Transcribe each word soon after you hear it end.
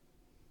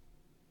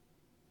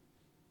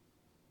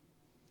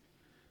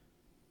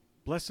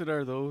Blessed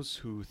are those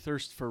who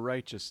thirst for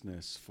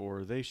righteousness,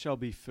 for they shall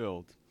be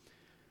filled.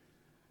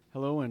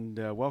 Hello and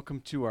welcome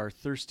to our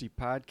Thirsty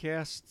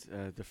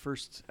Podcast, the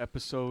first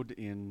episode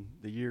in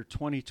the year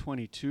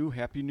 2022.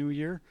 Happy New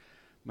Year.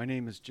 My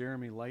name is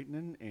Jeremy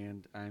Lightnin,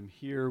 and I'm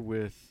here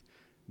with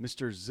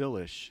Mr.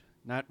 Zilish.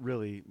 Not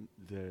really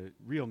the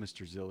real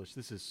Mr. Zilish.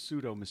 This is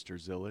pseudo Mr.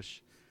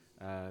 Zilish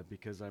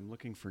because I'm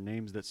looking for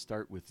names that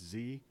start with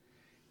Z.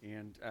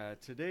 And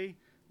today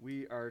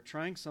we are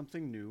trying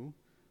something new.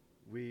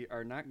 We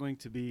are not going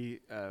to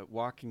be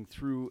walking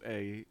through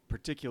a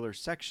particular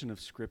section of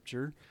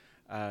Scripture.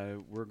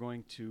 We're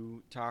going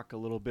to talk a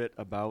little bit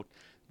about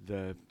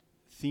the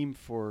theme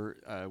for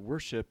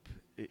worship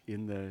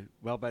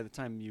by the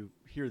time you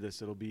hear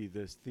this, it'll be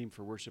the theme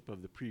for worship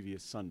of the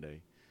previous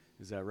Sunday.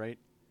 Is that right?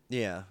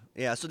 Yeah.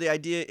 So the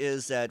idea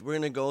is that we're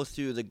going to go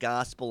through the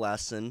gospel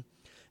lesson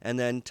and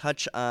then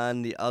touch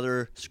on the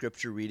other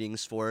scripture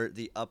readings for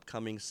the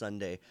upcoming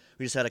Sunday.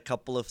 We just had a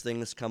couple of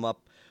things come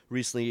up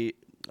recently.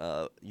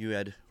 You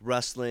had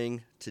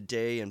wrestling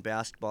today and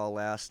basketball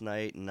last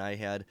night, and I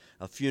had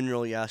a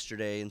funeral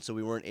yesterday, and so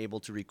we weren't able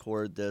to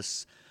record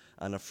this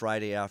on a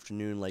Friday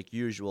afternoon like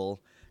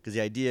usual, because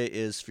the idea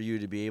is for you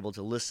to be able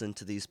to listen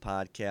to these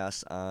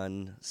podcasts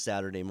on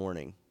Saturday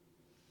morning.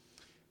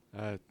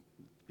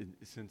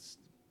 Since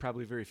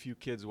probably very few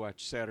kids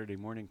watch Saturday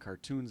morning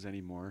cartoons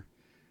anymore,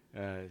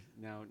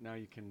 now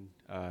you can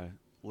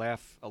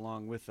laugh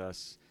along with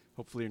us.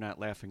 Hopefully you're not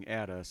laughing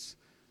at us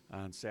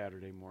on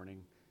Saturday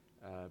morning.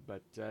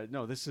 But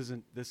no, this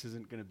isn't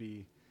going to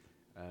be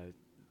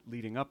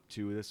leading up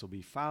to. This will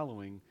be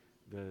following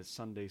the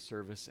Sunday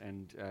service,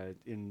 and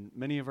in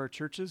many of our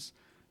churches,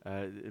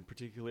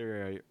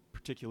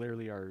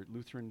 particularly our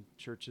Lutheran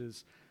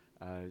churches,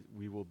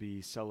 we will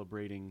be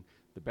celebrating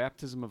the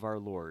baptism of our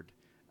Lord.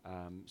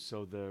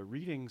 So the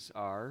readings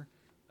are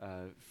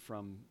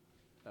from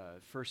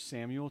 1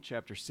 Samuel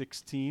chapter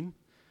 16,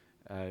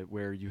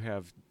 where you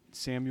have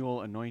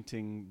Samuel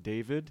anointing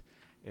David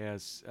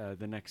as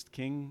the next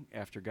king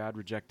after God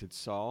rejected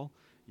Saul.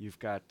 You've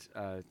got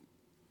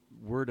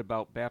word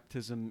about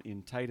baptism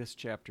in Titus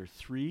chapter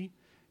 3,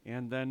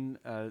 and then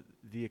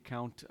the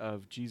account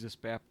of Jesus'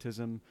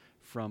 baptism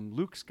from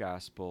Luke's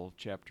Gospel,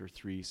 chapter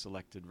 3,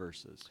 selected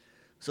verses.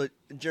 So,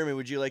 Jeremy,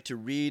 would you like to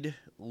read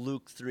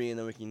Luke 3, and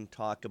then we can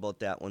talk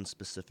about that one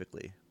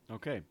specifically?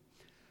 Okay.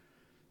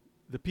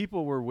 The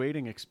people were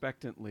waiting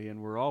expectantly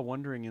and were all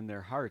wondering in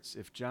their hearts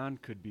if John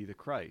could be the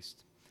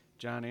Christ.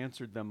 John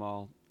answered them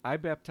all, I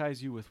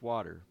baptize you with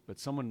water, but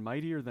someone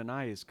mightier than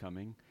I is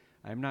coming.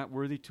 I am not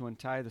worthy to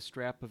untie the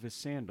strap of his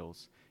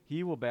sandals.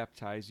 He will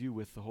baptize you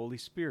with the Holy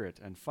Spirit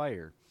and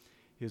fire.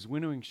 His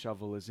winnowing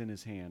shovel is in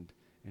his hand,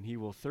 and he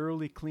will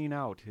thoroughly clean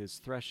out his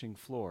threshing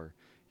floor.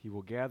 He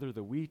will gather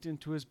the wheat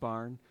into his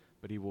barn,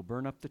 but he will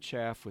burn up the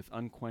chaff with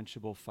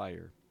unquenchable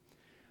fire.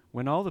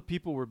 When all the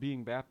people were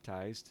being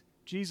baptized,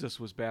 Jesus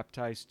was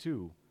baptized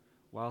too.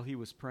 While he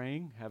was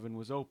praying, heaven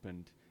was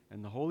opened,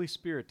 and the Holy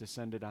Spirit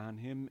descended on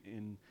him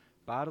in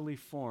bodily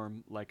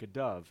form like a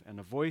dove, and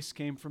a voice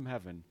came from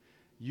heaven,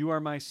 You are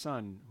my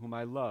Son, whom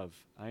I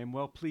love. I am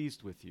well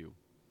pleased with you.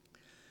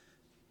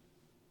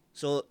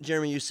 So,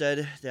 Jeremy, you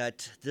said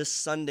that this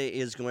Sunday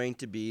is going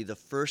to be the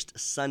first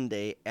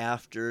Sunday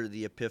after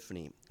the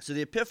Epiphany. So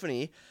the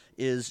Epiphany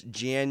is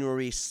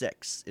January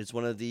 6th. It's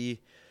one of the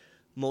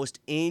most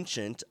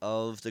ancient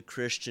of the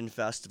Christian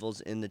festivals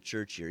in the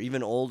church year,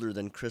 even older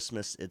than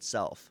Christmas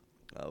itself.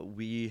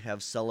 We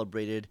have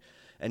celebrated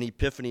an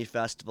Epiphany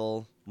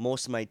festival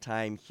most of my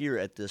time here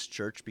at this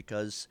church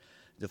because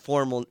the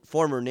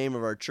former name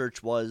of our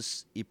church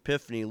was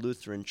Epiphany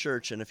Lutheran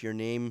Church, and if your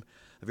name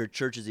of your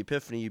church is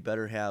Epiphany, you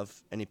better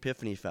have an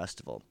Epiphany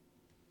festival.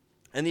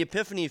 And the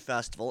Epiphany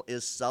festival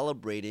is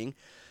celebrating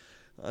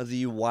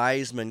the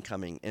wise men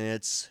coming, and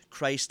it's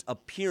Christ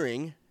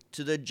appearing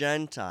to the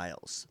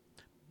Gentiles.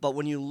 But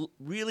when you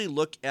really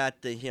look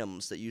at the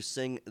hymns that you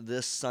sing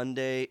this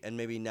Sunday and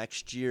maybe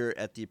next year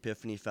at the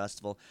Epiphany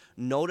Festival,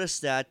 notice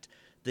that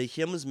the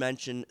hymns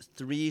mention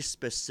three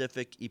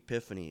specific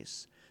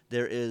epiphanies.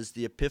 There is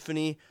the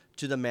epiphany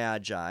to the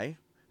Magi,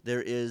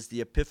 there is the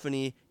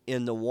epiphany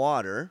in the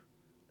water,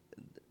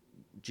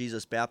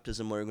 Jesus'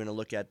 baptism we're going to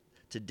look at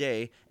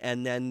today,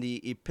 and then the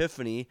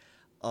epiphany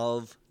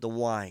of the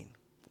wine,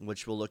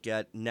 which we'll look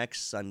at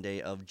next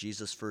Sunday of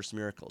Jesus' first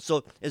miracle.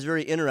 So it's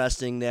very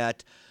interesting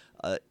that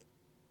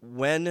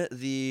when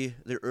the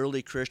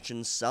early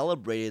Christians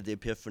celebrated the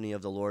Epiphany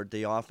of the Lord,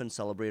 they often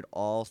celebrated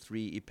all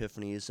three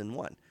epiphanies in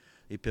one.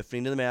 The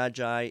Epiphany to the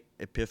Magi,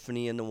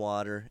 Epiphany in the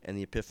water, and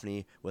the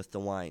Epiphany with the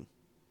wine.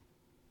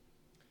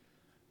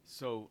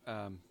 So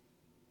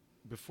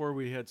before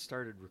we had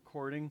started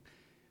recording,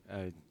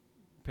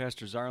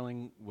 Pastor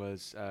Zarling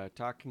was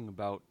talking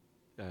about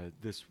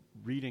this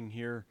reading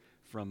here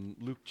from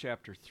Luke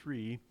chapter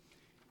 3,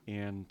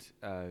 and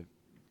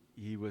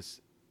he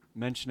was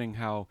mentioning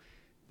how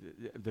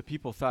the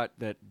people thought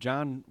that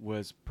John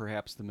was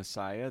perhaps the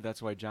Messiah.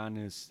 That's why John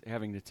is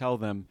having to tell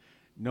them,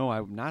 no,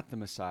 I'm not the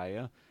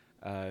Messiah.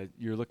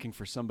 You're looking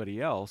for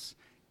somebody else.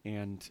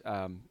 And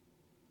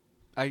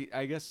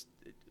I guess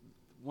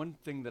one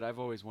thing that I've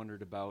always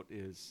wondered about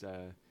is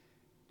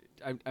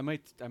I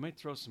might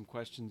throw some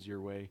questions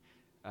your way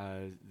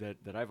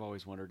that I've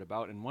always wondered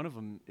about, and one of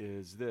them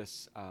is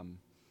this: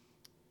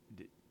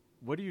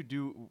 what do you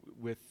do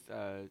with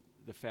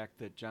the fact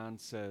that John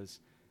says,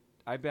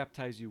 "I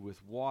baptize you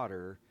with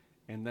water,"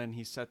 and then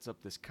he sets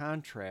up this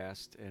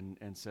contrast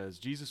and says,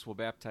 "Jesus will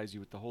baptize you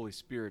with the Holy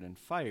Spirit and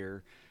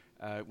fire."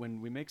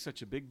 When we make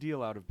such a big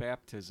deal out of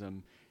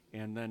baptism,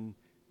 and then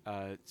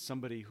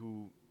somebody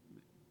who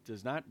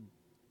does not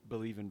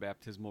believe in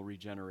baptismal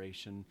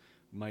regeneration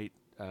might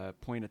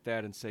point at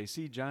that and say,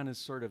 see, John is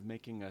sort of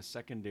making a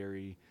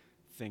secondary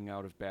thing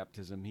out of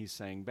baptism. He's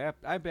saying,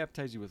 I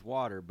baptize you with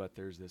water, but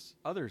there's this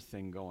other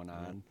thing going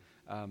on.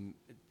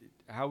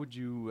 How would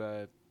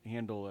you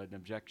handle an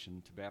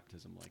objection to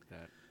baptism like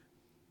that?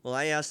 Well,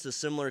 I asked a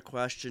similar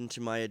question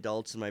to my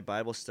adults in my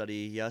Bible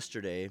study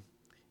yesterday,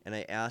 and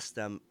I asked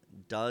them,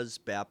 does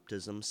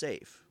baptism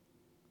save?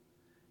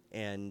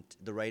 And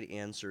the right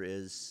answer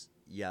is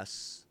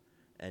yes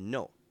and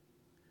no.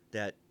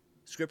 That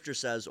Scripture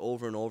says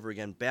over and over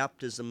again,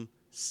 baptism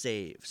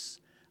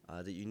saves.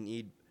 That you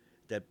need,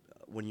 that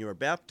when you are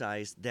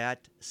baptized,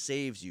 that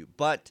saves you.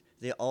 But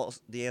the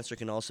answer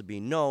can also be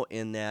no,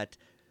 in that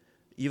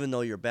even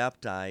though you're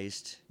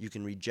baptized, you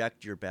can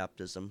reject your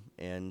baptism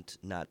and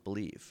not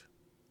believe.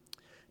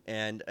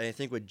 And I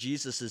think what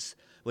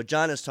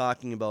John is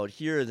talking about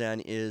here then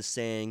is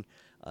saying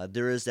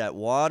there is that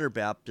water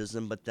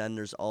baptism, but then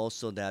there's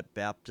also that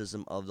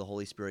baptism of the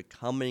Holy Spirit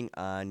coming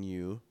on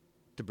you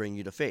to bring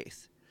you to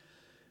faith.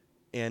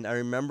 And I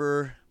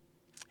remember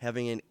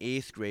having an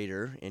 8th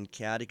grader in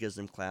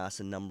catechism class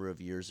a number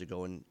of years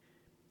ago, and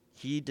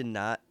he did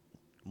not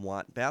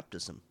want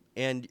baptism.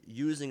 And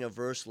using a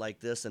verse like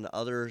this and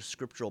other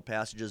scriptural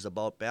passages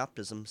about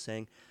baptism,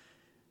 saying,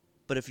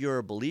 but if you're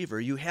a believer,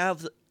 you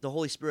have the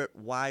Holy Spirit,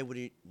 why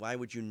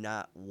would you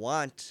not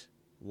want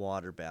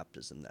water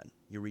baptism then?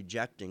 You're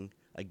rejecting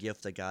a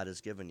gift that God has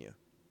given you.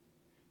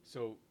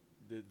 So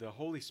the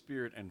Holy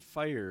Spirit and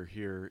fire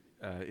here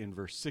in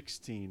verse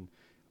 16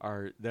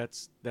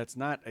 that's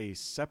not a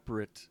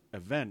separate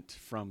event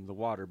from the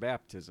water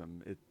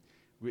baptism.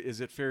 Is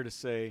it fair to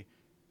say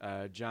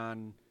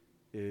John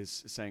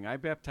is saying, I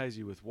baptize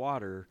you with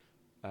water,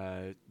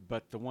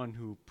 but the one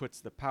who puts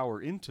the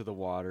power into the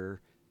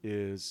water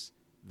is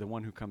the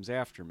one who comes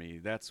after me?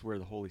 That's where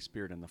the Holy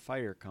Spirit and the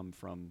fire come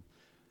from.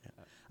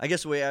 I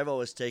guess the way I've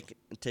always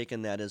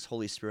taken that as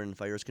Holy Spirit and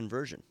fire is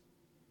conversion.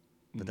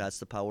 But that's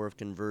the power of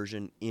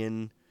conversion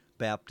in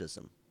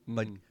baptism.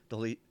 But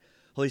the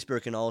Holy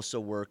Spirit can also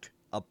work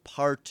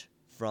apart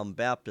from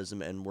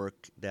baptism and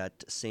work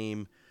that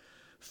same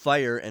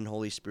fire and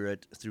Holy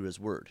Spirit through His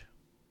Word.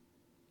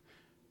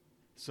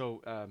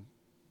 So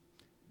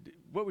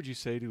what would you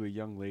say to a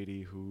young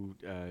lady who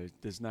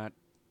does not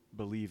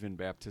believe in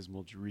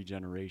baptismal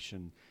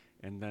regeneration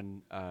and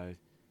then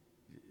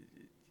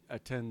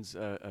attends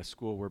a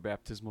school where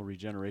baptismal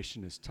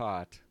regeneration is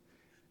taught,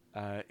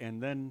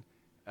 and then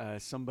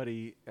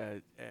somebody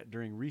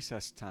during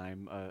recess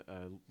time,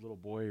 a little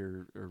boy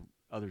or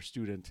other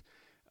student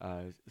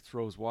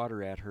throws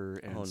water at her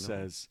and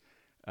says,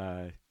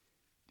 I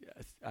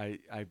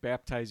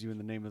baptize you in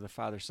the name of the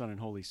Father, Son,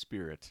 and Holy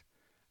Spirit.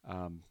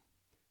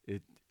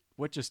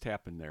 What just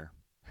happened there?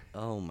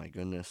 Oh my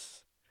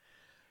goodness.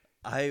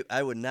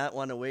 I would not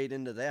want to wade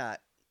into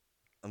that.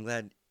 I'm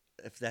glad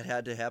if that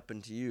had to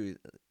happen to you.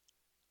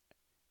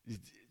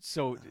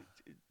 So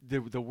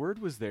the word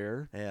was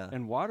there, yeah,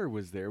 and water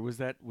was there. Was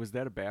that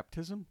a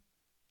baptism?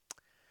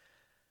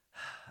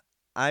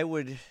 I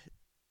would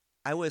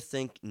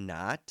think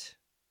not.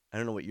 I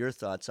don't know what your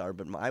thoughts are,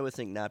 but I would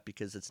think not,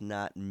 because it's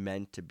not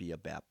meant to be a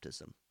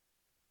baptism.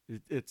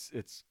 It's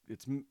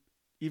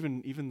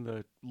even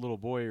the little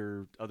boy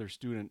or other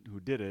student who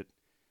did it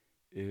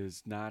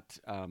is not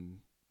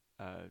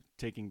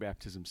taking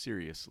baptism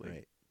seriously.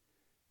 Right.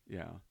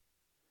 Yeah.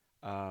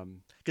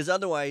 Because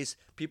otherwise,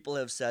 people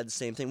have said the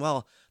same thing.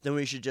 Well, then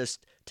we should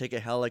just take a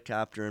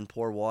helicopter and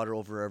pour water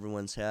over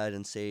everyone's head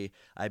and say,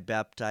 I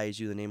baptize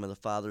you in the name of the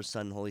Father,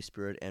 Son, and Holy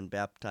Spirit, and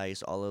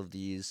baptize all of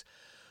these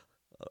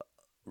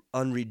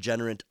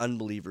unregenerate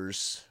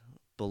unbelievers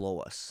below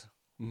us.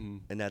 Mm-hmm.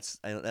 And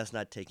that's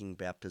not taking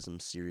baptism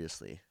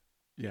seriously.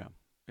 Yeah,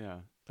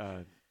 yeah.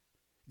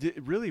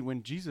 Really,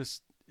 when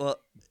Jesus... Well,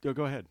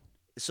 go ahead.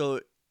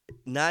 So,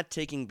 not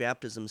taking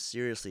baptism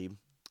seriously,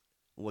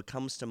 what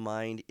comes to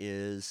mind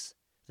is,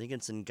 I think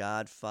it's in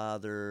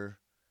Godfather.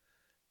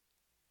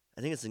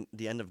 I think it's in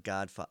the end of the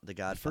Godfather.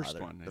 The first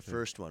one. The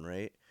first one,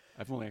 right?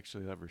 I've only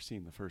actually ever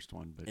seen the first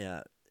one, but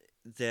yeah,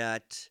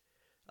 that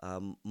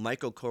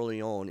Michael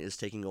Corleone is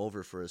taking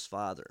over for his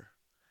father,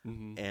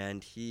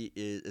 and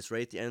it's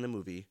right at the end of the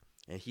movie,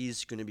 and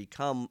he's going to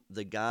become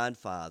the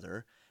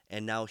Godfather,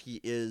 and now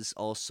he is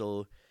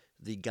also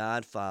the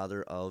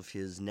godfather of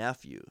his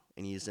nephew,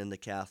 and he's in the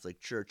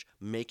Catholic Church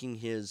making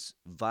his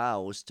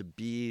vows to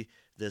be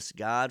this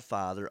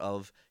godfather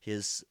of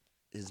his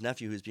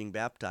nephew who's being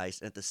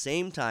baptized. And at the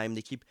same time,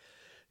 they keep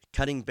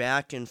cutting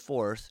back and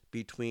forth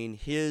between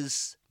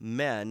his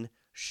men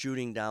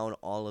shooting down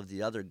all of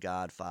the other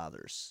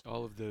godfathers.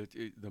 All of the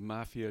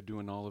mafia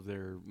doing all of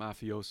their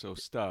mafioso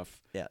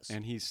stuff. Yes.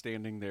 And he's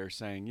standing there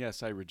saying,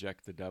 yes, I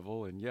reject the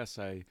devil, and yes,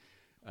 I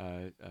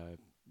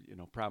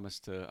promise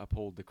to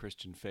uphold the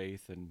Christian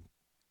faith. And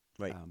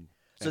Right.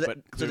 so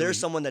there's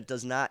someone that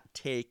does not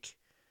take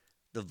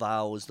the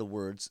vows, the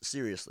words,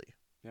 seriously.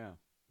 Yeah.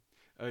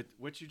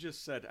 What you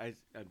just said,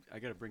 I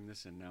got to bring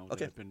this in now. Okay.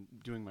 That I've been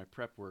doing my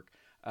prep work.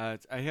 I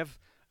have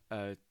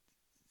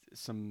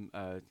some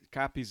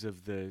copies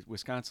of the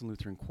Wisconsin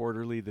Lutheran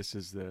Quarterly. This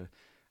is the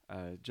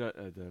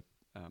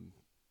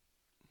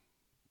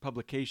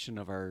publication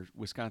of our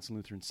Wisconsin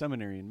Lutheran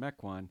Seminary in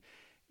Mequon.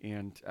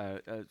 And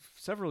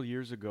several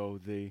years ago,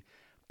 they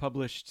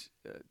published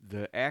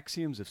the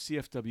Axioms of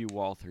C.F.W.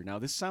 Walther. Now,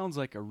 this sounds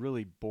like a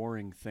really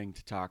boring thing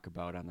to talk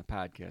about on the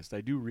podcast. I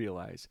do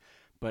realize.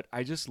 But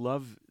I just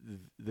love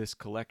this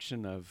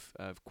collection of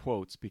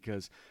quotes,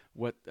 because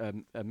what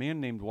a man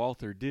named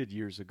Walther did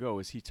years ago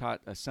is he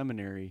taught a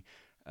seminary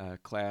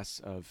class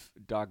of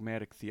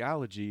dogmatic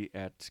theology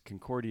at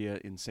Concordia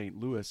in St.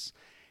 Louis.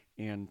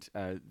 And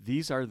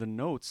these are the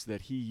notes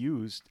that he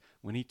used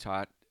when he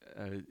taught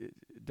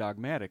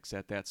dogmatics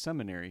at that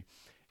seminary.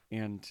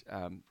 And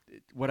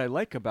what I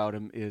like about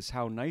him is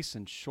how nice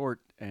and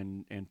short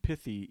and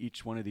pithy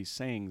each one of these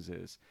sayings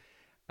is.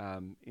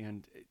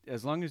 And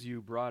as long as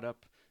you brought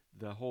up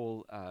the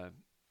whole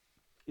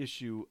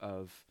issue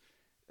of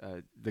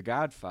the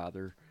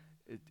Godfather,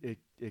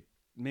 it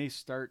may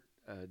start,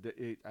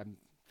 I'm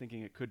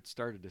thinking it could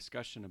start a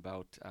discussion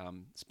about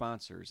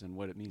sponsors and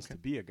what it means to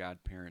be a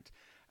godparent.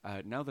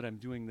 Now that I'm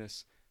doing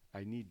this,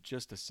 I need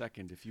just a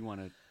second if you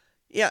want to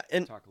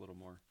talk a little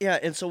more. Yeah,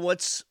 and so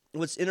what's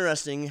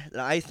interesting that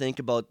I think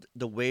about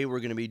the way we're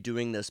going to be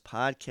doing this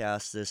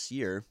podcast this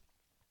year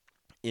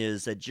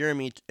is that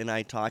Jeremy and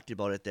I talked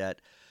about it,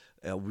 that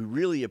we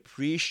really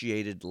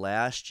appreciated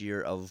last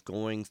year of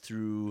going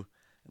through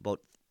about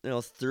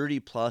 30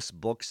 plus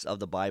books of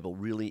the Bible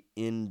really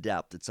in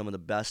depth. It's some of the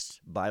best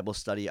Bible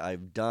study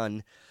I've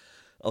done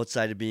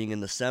outside of being in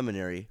the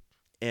seminary,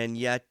 and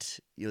yet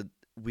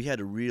we had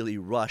to really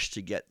rush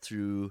to get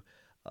through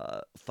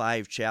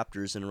 5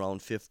 chapters in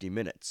around 50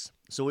 minutes.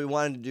 So what we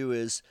wanted to do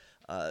is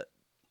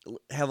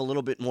have a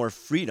little bit more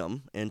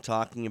freedom in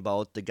talking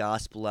about the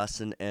gospel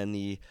lesson and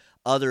the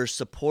other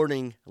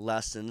supporting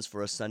lessons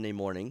for a Sunday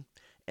morning.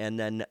 And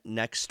then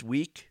next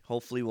week,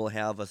 hopefully, we'll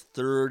have a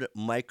third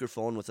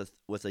microphone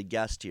with a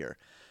guest here.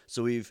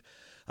 So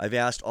I've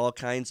asked all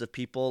kinds of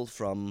people,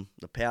 from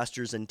the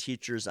pastors and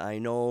teachers I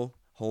know,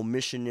 home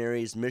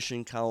missionaries,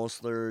 mission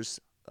counselors,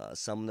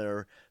 some that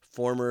are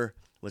former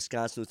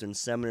Wisconsin Lutheran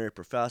Seminary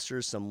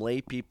professors, some lay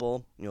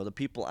people, the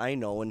people I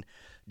know. And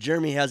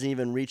Jeremy hasn't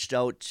even reached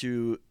out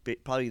to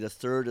probably the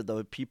third of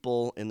the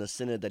people in the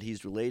synod that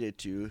he's related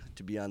to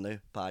be on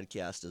the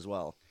podcast as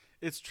well.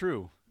 It's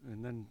true.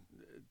 And then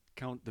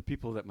count the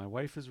people that my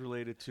wife is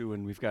related to,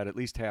 and we've got at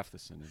least half the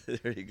synod.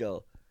 There you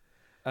go.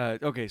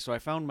 Okay, so I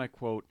found my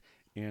quote,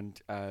 and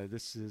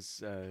this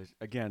is,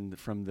 again,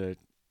 from the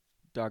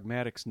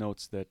dogmatics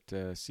notes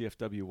that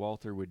C.F.W.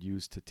 Walther would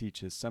use to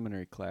teach his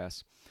seminary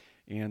class.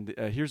 And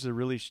here's a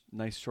really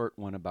nice short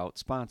one about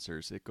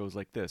sponsors. It goes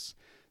like this: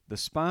 the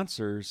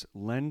sponsors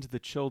lend the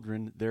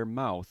children their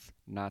mouth,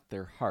 not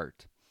their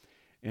heart.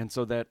 And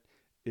so that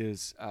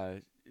is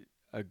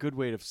a good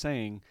way of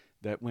saying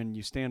that when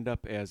you stand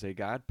up as a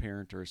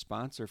godparent or a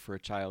sponsor for a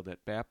child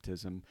at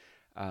baptism,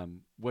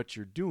 what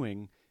you're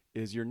doing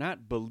is you're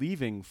not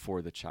believing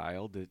for the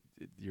child.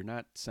 You're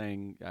not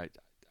saying,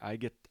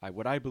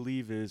 what I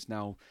believe is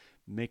now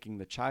making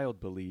the child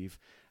believe.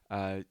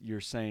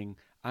 You're saying,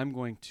 I'm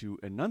going to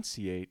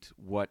enunciate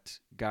what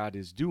God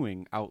is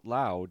doing out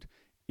loud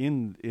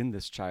in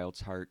this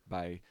child's heart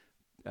by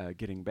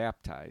getting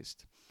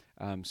baptized.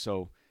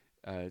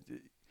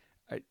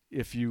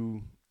 If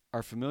you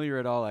are familiar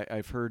at all,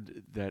 I've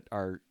heard that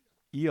our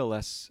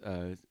ELS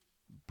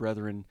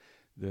brethren,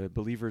 the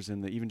believers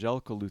in the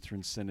Evangelical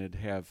Lutheran Synod,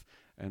 have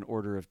an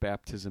order of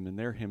baptism in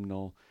their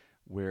hymnal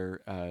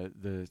where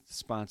the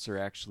sponsor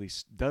actually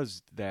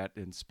does that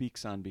and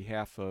speaks on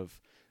behalf of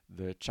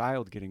the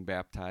child getting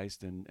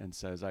baptized and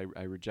says,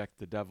 I reject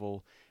the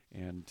devil,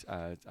 and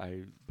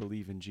I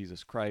believe in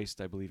Jesus Christ,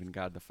 I believe in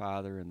God the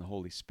Father and the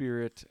Holy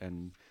Spirit,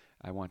 and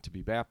I want to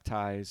be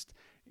baptized.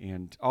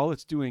 And all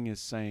it's doing is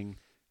saying,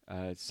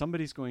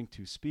 somebody's going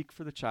to speak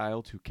for the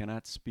child who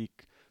cannot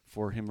speak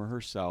for him or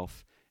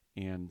herself,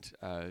 and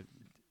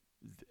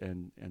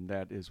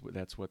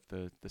that's what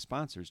the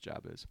sponsor's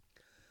job is.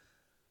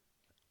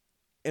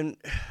 And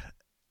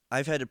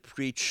I've had to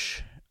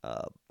preach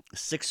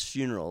 6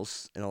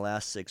 funerals in the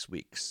last 6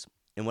 weeks,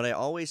 and what I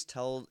always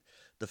tell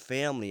the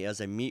family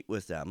as I meet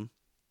with them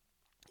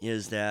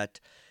is that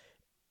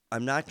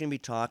I'm not going to be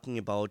talking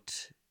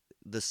about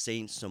the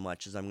saints so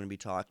much as I'm going to be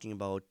talking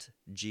about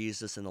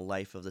Jesus and the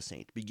life of the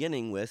saint,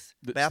 beginning with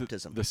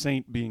baptism. The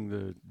saint being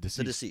the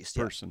deceased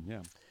person,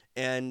 yeah.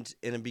 And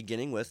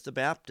beginning with the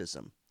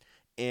baptism.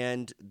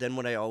 And then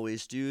what I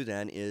always do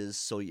then is,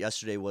 so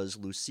yesterday was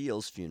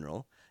Lucille's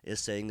funeral, is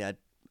saying that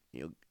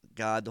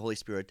God, the Holy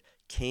Spirit,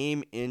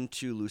 came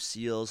into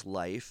Lucille's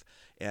life,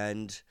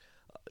 and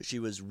she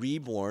was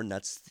reborn.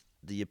 That's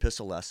the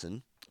epistle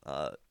lesson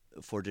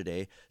for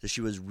today, that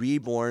she was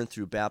reborn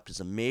through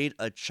baptism, made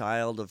a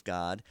child of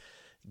God,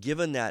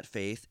 given that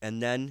faith,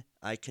 and then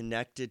I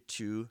connected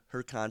to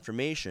her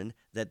confirmation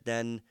that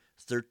then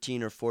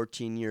 13 or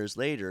 14 years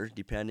later,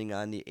 depending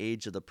on the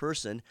age of the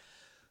person,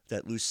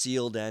 that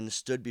Lucille then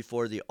stood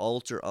before the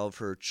altar of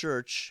her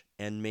church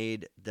and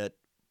made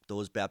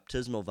those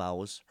baptismal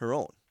vows her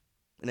own.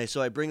 And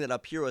so I bring that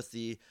up here with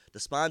the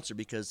sponsor,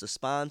 because the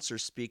sponsor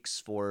speaks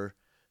for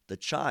the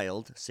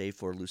child, say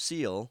for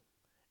Lucille,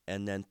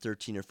 and then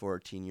 13 or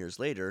 14 years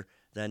later,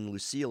 then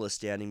Lucille is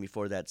standing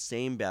before that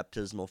same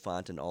baptismal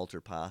font and altar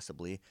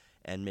possibly,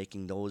 and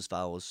making those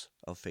vows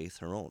of faith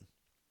her own.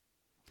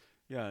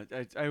 Yeah,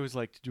 I always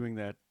liked doing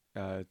that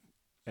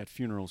at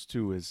funerals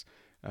too.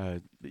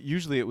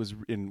 Usually it was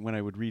when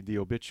I would read the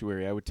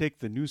obituary, I would take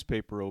the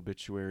newspaper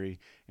obituary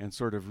and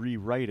sort of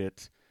rewrite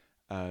it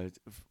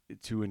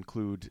to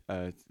include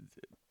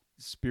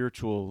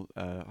spiritual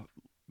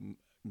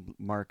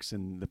marks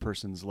in the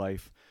person's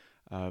life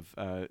of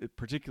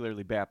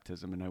particularly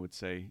baptism. And I would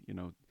say,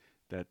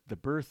 that the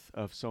birth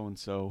of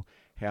so-and-so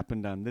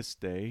happened on this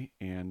day,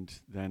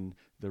 and then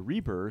the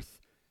rebirth,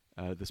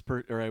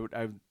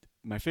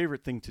 my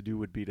favorite thing to do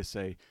would be to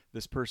say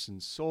this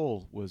person's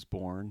soul was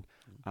born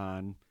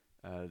on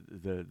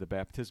the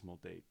baptismal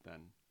date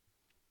then.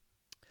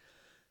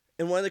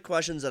 And one of the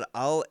questions that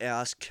I'll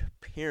ask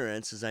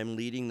parents as I'm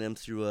leading them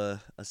through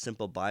a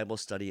simple Bible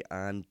study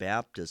on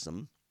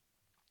baptism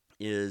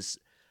is,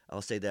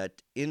 I'll say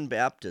that in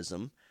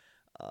baptism,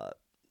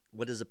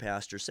 what does the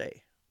pastor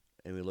say?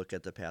 And we look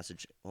at the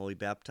passage, well, we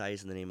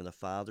baptize in the name of the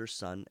Father,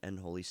 Son,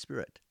 and Holy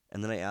Spirit.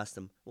 And then I ask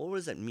them, well, what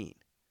does that mean?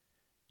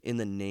 In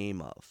the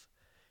name of.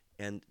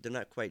 And they're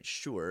not quite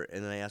sure.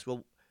 And then I ask,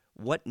 well,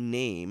 what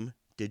name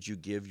did you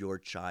give your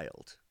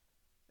child?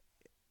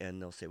 And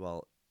they'll say,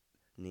 well,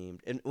 named.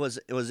 And it was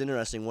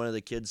interesting. One of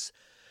the kids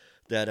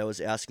that I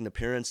was asking the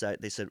parents,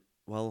 they said,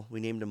 well,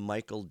 we named him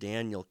Michael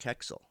Daniel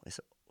Kexel. I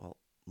said, well,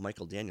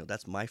 Michael Daniel,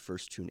 that's my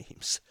first two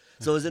names.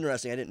 So it was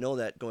interesting. I didn't know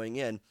that going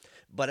in.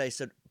 But I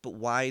said, but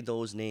why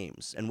those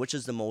names? And which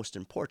is the most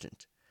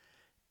important?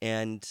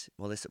 And,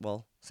 well, they said,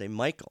 well, say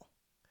Michael.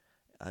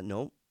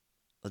 No.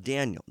 Well,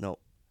 Daniel. No.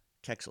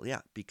 Kexel.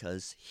 Yeah,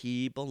 because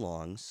he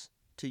belongs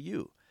to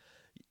you.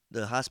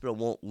 The hospital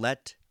won't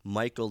let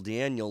Michael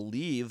Daniel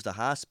leave the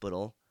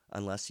hospital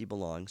unless he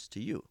belongs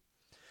to you.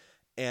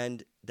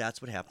 And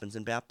that's what happens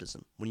in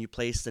baptism. When you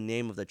place the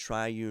name of the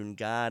triune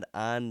God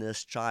on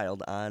this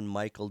child, on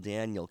Michael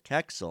Daniel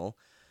Kexel,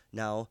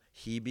 now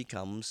he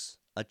becomes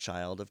a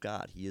child of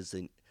God. He is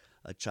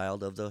a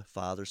child of the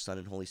Father, Son,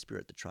 and Holy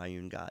Spirit, the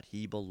triune God.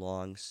 He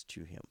belongs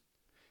to him.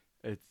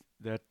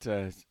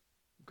 That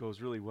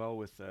goes really well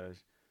with a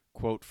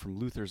quote from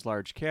Luther's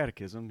Large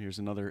Catechism. Here's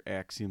another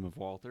axiom of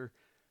Walther.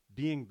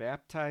 Being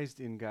baptized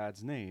in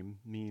God's name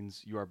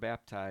means you are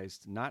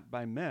baptized not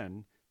by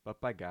men,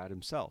 but by God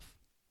himself.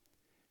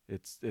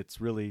 It's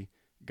really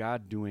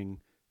God doing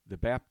the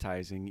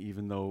baptizing,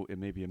 even though it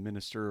may be a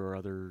minister or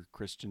other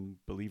Christian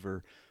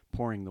believer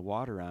pouring the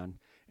water on.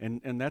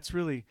 And that's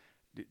really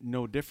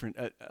no different.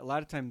 A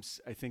lot of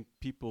times I think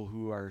people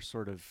who are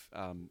sort of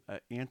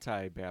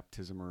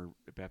anti-baptism or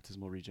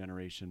baptismal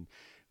regeneration,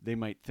 they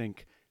might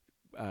think,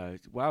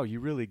 wow, you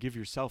really give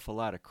yourself a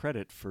lot of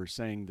credit for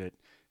saying that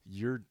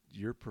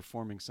you're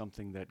performing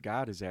something that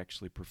God is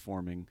actually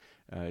performing,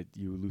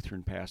 you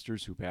Lutheran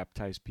pastors who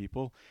baptize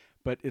people.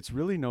 But it's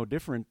really no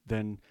different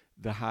than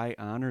the high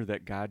honor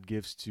that God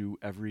gives to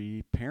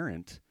every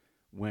parent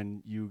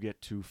when you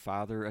get to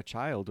father a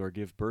child or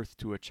give birth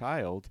to a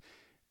child.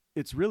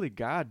 It's really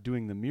God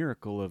doing the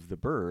miracle of the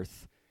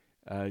birth.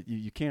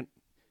 You can't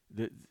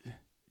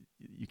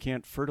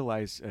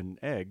fertilize an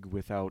egg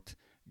without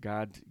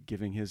God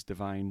giving his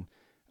divine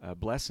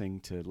blessing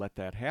to let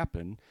that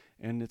happen.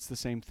 And it's the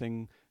same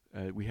thing.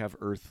 We have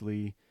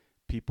earthly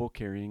people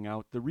carrying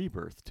out the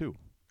rebirth too.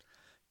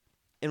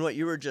 And what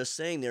you were just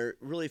saying there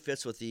really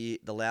fits with the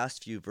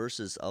last few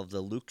verses of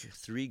the Luke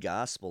 3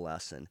 gospel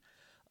lesson,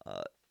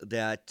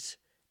 that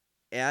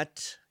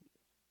at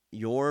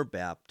your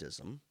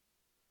baptism,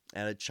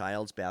 at a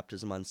child's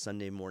baptism on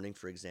Sunday morning,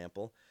 for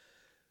example,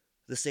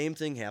 the same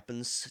thing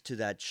happens to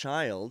that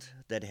child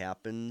that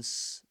happened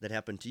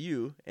to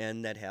you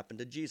and that happened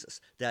to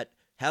Jesus. That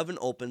heaven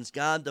opens,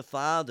 God the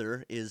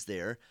Father is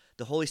there,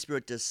 the Holy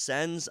Spirit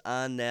descends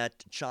on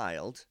that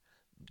child,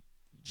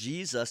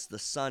 Jesus the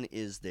Son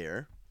is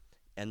there,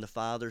 and the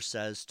Father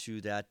says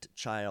to that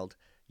child,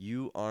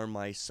 you are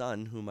my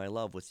Son whom I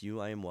love, with you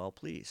I am well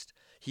pleased.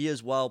 He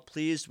is well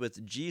pleased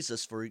with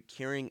Jesus for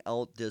carrying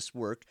out this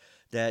work,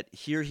 that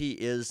here he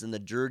is in the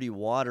dirty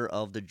water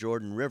of the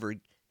Jordan River,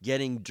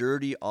 getting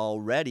dirty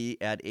already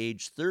at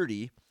age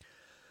 30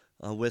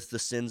 with the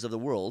sins of the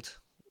world,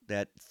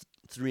 that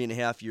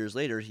 3.5 years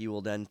later he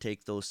will then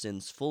take those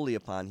sins fully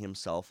upon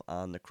himself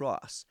on the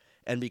cross.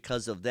 And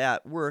because of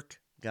that work,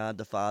 God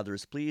the Father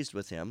is pleased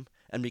with him,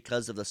 and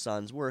because of the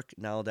Son's work,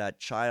 now that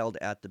child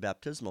at the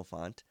baptismal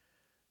font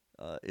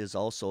is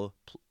also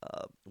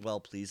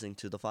well-pleasing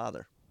to the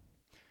Father.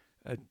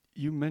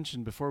 You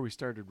mentioned before we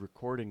started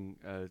recording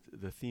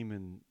the theme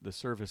in the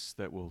service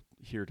that we'll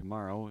hear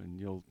tomorrow,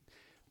 and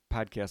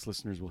podcast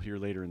listeners will hear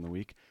later in the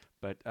week,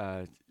 but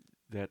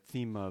that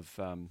theme of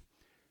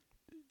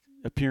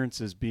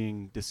appearances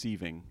being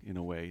deceiving in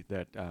a way,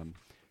 that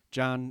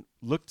John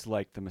looked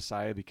like the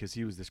Messiah because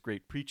he was this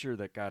great preacher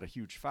that got a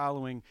huge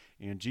following,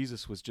 and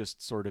Jesus was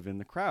just sort of in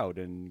the crowd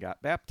and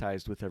got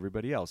baptized with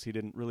everybody else. He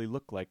didn't really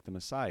look like the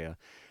Messiah,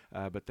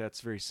 but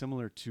that's very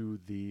similar to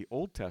the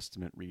Old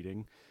Testament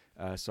reading.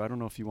 So I don't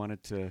know if you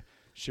wanted to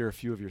share a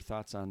few of your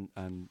thoughts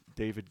on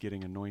David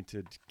getting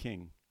anointed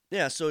king.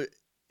 Yeah, so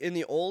in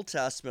the Old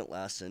Testament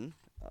lesson,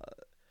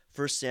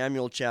 1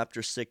 Samuel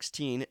chapter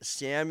 16,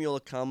 Samuel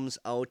comes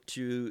out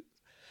to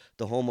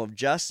the home of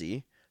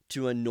Jesse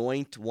to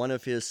anoint one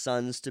of his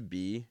sons to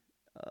be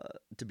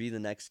the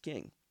next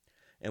king.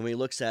 And when he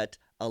looks at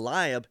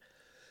Eliab,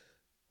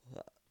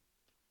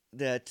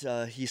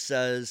 that he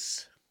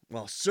says,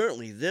 well,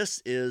 certainly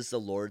this is the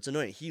Lord's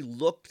anointed. He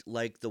looked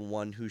like the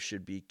one who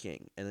should be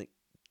king. And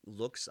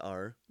looks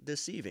are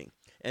deceiving.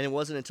 And it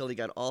wasn't until he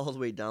got all the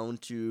way down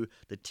to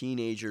the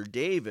teenager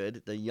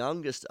David, the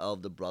youngest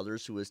of the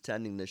brothers who was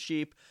tending the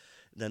sheep,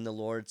 then the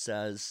Lord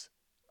says,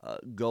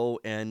 go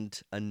and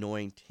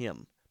anoint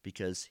him,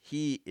 because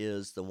he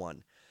is the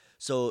one.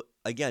 So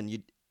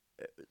again,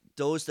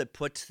 those that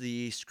put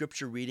the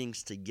scripture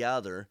readings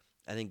together,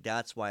 I think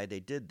that's why they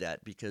did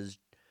that, because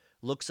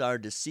looks are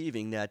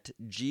deceiving, that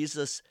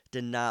Jesus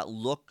did not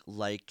look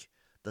like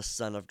the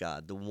Son of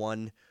God, the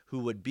one who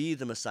would be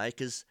the Messiah,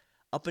 because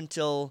up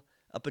until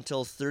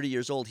 30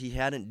 years old, he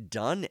hadn't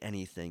done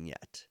anything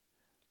yet.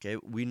 Okay,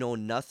 we know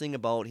nothing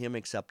about him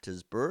except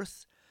his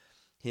birth,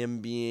 him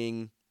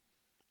being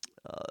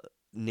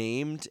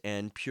named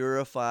and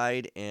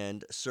purified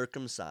and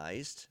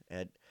circumcised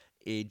at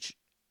age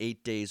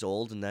 8 days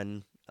old, and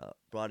then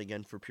brought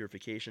again for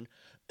purification,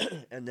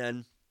 and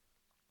then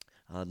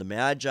the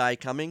Magi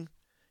coming,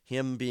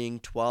 him being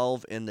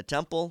 12 in the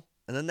temple,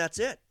 and then that's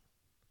it.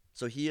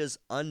 So he is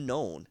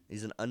unknown.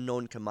 He's an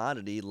unknown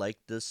commodity, like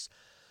this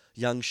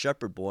young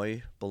shepherd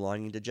boy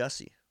belonging to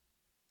Jesse.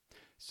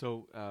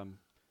 So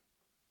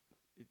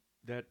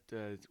that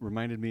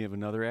reminded me of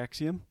another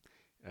axiom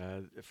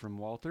from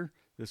Walter.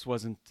 This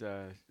wasn't.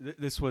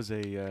 This was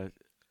a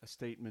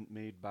statement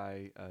made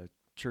by a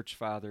church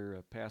father,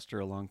 a pastor,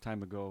 a long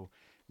time ago,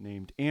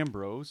 named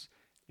Ambrose,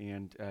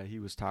 and he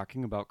was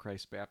talking about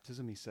Christ's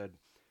baptism. He said,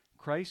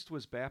 "Christ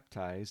was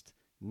baptized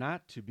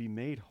not to be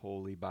made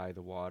holy by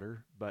the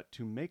water, but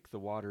to make the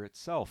water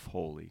itself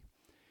holy."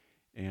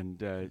 And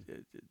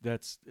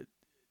that's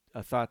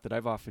a thought that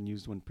I've often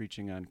used when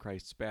preaching on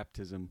Christ's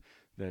baptism,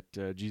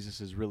 that Jesus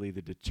is really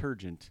the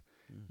detergent,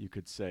 you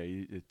could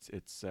say.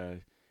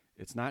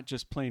 It's not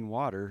just plain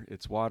water,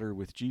 it's water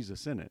with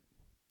Jesus in it.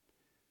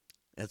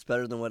 That's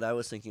better than what I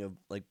was thinking of,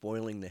 like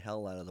boiling the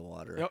hell out of the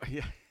water. Oh,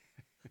 yeah.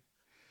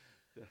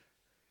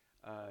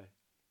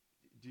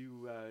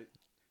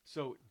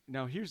 So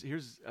now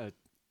here's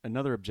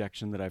another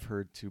objection that I've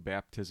heard to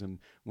baptism.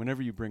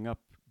 Whenever you bring up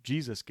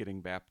Jesus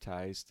getting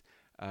baptized,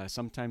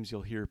 sometimes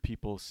you'll hear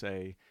people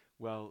say,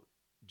 well,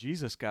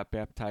 Jesus got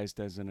baptized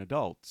as an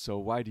adult, so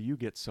why do you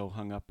get so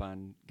hung up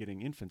on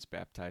getting infants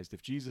baptized?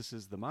 If Jesus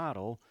is the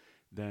model,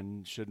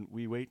 then shouldn't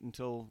we wait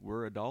until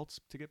we're adults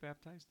to get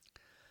baptized?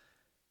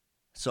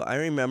 So I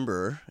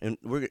remember, and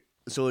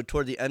so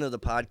toward the end of the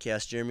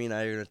podcast, Jeremy and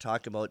I are going to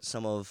talk about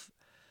some of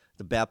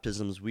the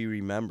baptisms we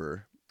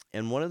remember.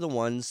 And one of the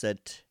ones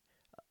that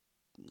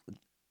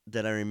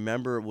I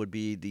remember would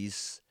be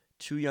these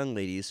two young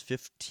ladies,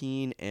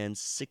 15 and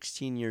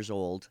 16 years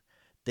old.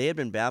 They had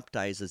been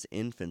baptized as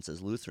infants,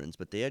 as Lutherans,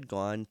 but they had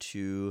gone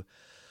to,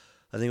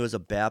 I think it was a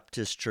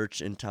Baptist church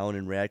in town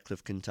in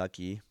Radcliffe,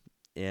 Kentucky,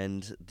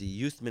 and the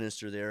youth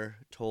minister there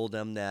told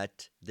them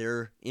that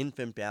their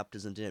infant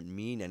baptism didn't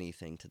mean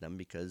anything to them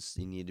because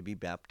they needed to be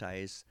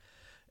baptized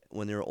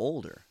when they were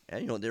older.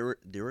 And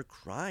they were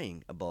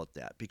crying about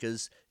that,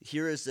 because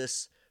here is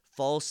this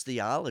false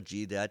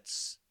theology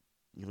that's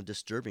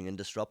disturbing and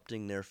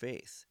disrupting their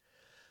faith.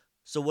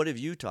 So what have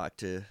you talked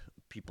to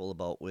people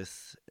about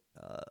with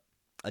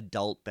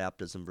adult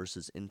baptism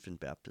versus infant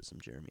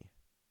baptism, Jeremy?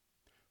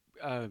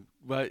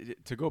 Well,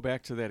 to go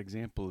back to that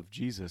example of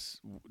Jesus,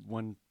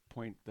 one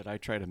point that I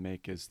try to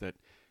make is that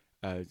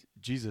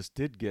Jesus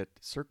did get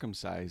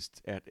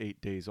circumcised at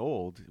 8 days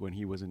old when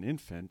he was an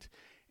infant,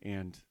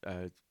 and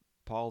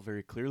Paul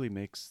very clearly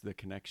makes the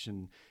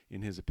connection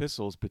in his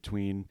epistles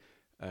between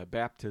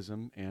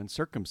baptism and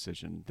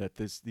circumcision, that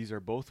these are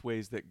both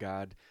ways that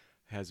God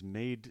has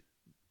made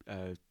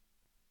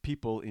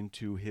people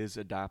into his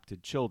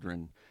adopted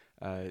children.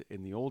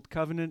 In the Old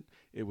Covenant,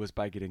 it was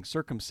by getting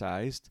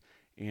circumcised,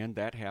 and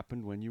that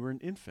happened when you were an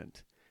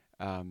infant.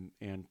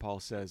 And Paul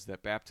says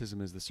that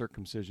baptism is the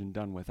circumcision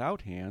done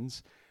without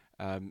hands,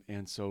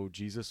 and so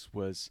Jesus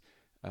was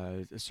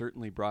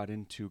certainly brought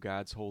into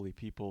God's holy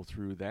people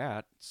through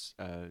that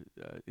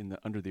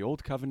under the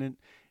Old Covenant,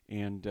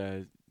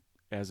 and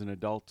as an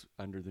adult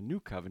under the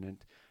New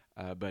Covenant.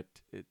 But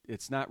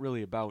it's not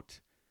really about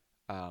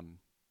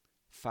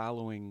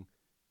following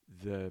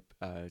the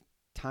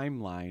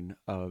timeline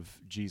of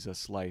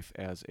Jesus' life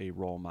as a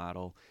role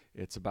model.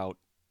 It's about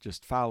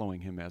just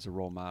following him as a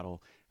role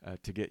model.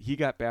 He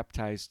got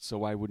baptized, so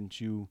why wouldn't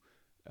you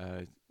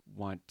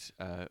want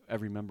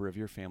every member of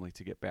your family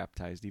to get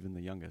baptized, even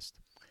the youngest?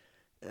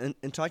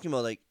 And talking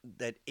about like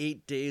that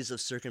 8 days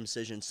of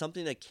circumcision,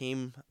 something that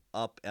came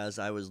up as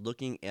I was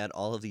looking at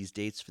all of these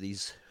dates for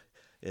these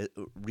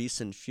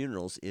recent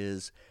funerals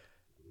is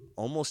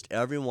almost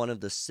every one of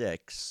the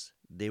 6,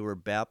 they were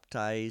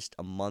baptized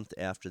a month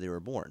after they were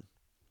born.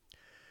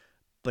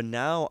 But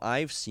now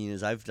I've seen,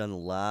 as I've done a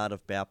lot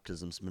of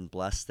baptisms, been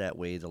blessed that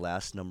way the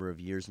last number of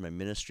years in my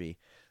ministry.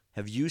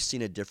 Have you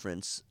seen a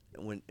difference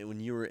when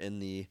you were in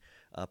the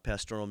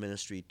pastoral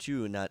ministry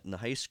too, not in the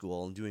high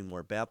school, and doing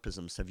more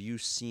baptisms? What have you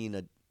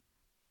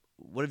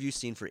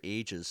seen for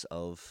ages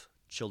of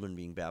children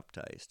being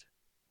baptized?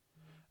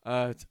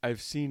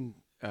 I've seen.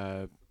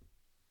 I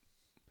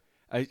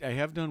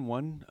have done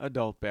one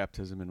adult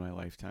baptism in my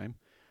lifetime.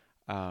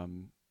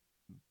 No.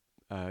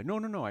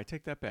 I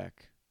take that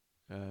back.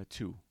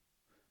 2.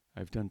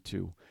 I've done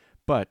 2.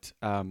 But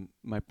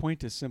my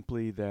point is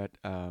simply that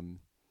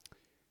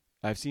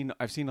I've seen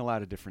a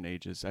lot of different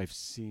ages. I've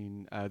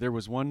seen there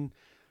was one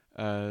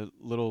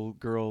little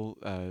girl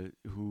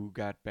who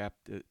got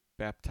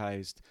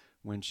baptized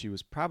when she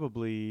was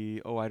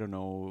probably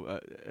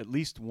at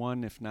least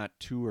 1, if not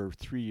 2 or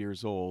 3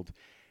 years old,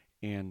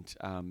 and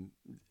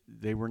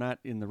they were not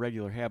in the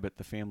regular habit.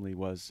 The family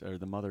was, or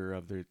the mother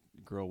of the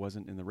girl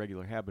wasn't in the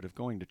regular habit of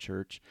going to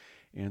church,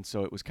 and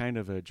so it was kind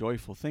of a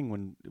joyful thing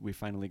when we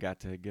finally got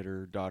to get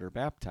her daughter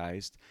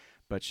baptized.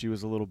 But she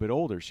was a little bit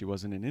older; she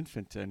wasn't an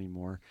infant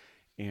anymore,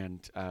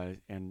 and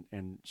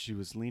she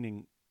was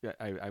leaning.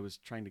 I was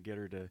trying to get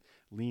her to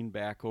lean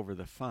back over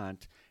the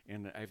font,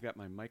 and I've got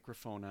my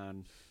microphone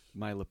on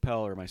my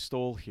lapel or my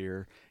stole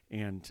here,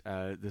 and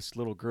this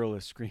little girl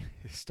is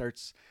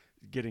starts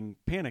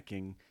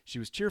panicking. She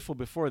was cheerful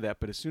before that,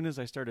 but as soon as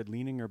I started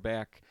leaning her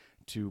back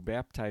to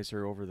baptize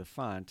her over the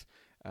font,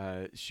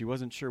 she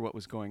wasn't sure what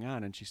was going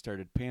on, and she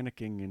started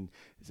panicking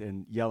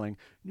and yelling,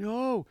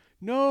 "No,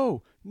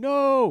 no,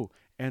 no!"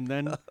 And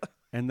then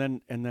and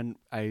then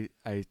I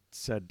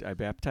said, "I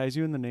baptize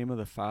you in the name of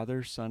the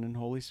Father, Son, and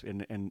Holy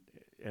Spirit,"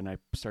 and I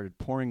started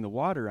pouring the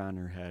water on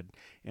her head.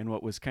 And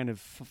what was kind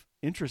of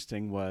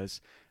interesting was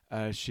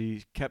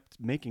she kept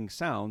making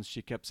sounds.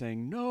 She kept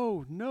saying,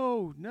 "No,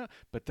 no, no."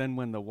 But then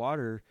when the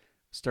water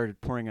started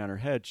pouring on her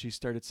head, she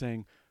started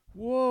saying,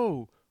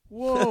 "Whoa,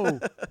 whoa,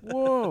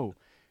 whoa."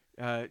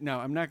 Now,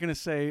 I'm not going to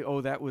say,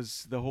 oh, that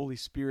was the Holy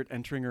Spirit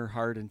entering her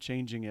heart and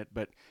changing it,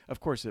 but of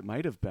course it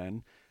might have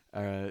been.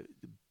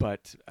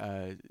 But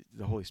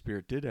the Holy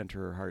Spirit did enter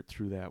her heart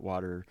through that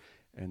water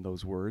and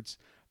those words.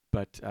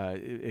 But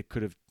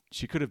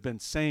she could have been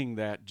saying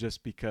that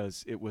just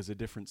because it was a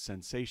different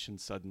sensation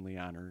suddenly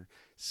on her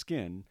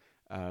skin.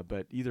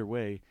 But either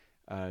way,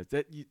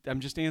 I'm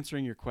just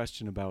answering your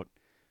question about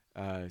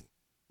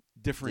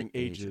differing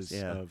ages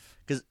of.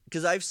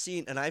 Because I've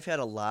seen, and I've had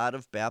a lot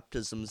of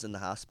baptisms in the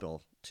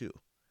hospital too.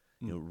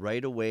 You know,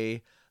 right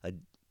away,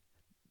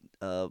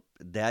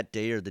 that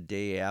day or the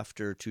day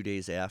after, 2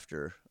 days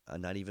after,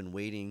 not even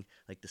waiting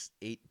like this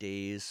 8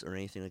 days or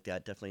anything like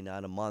that. Definitely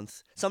not a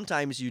month.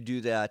 Sometimes you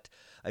do that.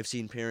 I've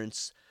seen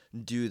parents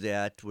do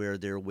that where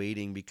they're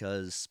waiting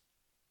because,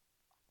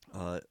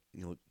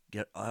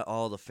 get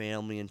all the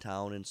family in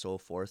town and so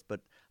forth.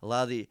 But a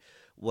lot of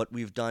what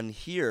we've done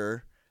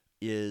here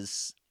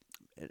is,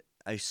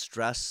 I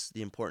stress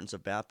the importance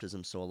of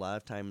baptism. So a lot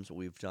of times what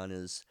we've done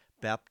is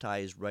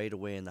baptize right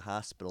away in the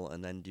hospital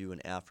and then do an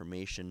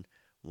affirmation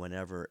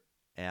whenever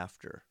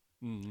after.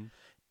 Mm-hmm.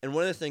 And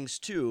one of the things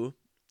too,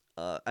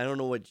 I don't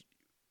know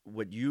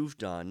what you've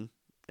done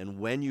and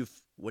when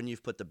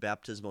you've put the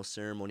baptismal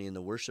ceremony in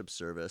the worship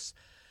service,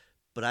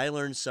 but I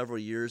learned several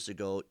years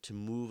ago to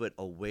move it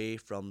away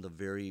from the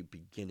very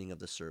beginning of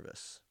the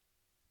service.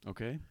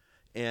 Okay.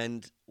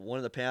 And one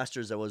of the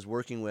pastors I was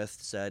working with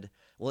said,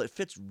 well, it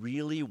fits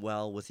really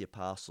well with the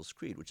Apostles'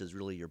 Creed, which is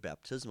really your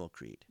baptismal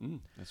creed.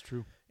 That's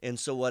true. And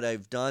so what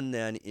I've done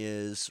then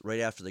is right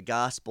after the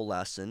gospel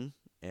lesson,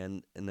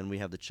 and then we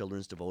have the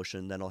children's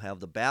devotion, then I'll have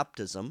the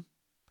baptism,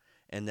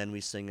 and then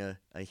we sing a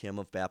hymn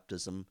of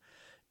baptism.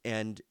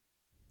 And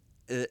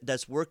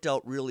that's worked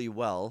out really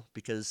well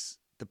because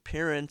the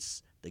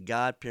parents, the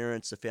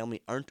godparents, the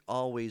family aren't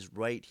always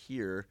right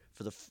here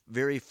for the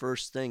very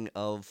first thing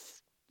of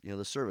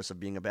the service of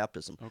being a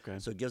baptism. Okay.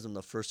 So it gives them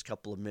the first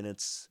couple of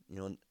minutes,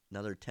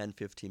 another 10,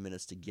 15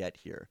 minutes to get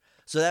here.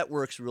 So that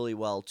works really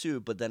well too,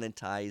 but then it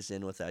ties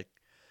in with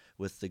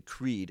the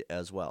creed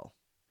as well.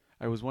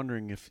 I was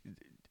wondering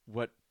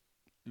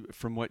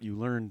from what you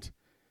learned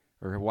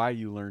or why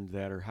you learned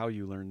that or how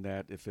you learned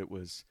that, if it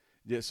was,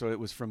 so it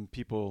was from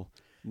people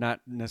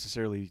not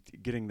necessarily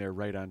getting there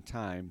right on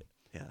time.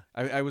 Yeah.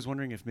 I was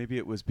wondering if maybe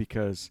it was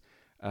because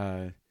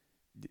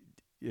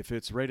if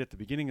it's right at the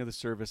beginning of the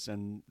service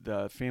and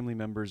the family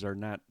members are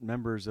not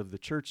members of the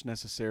church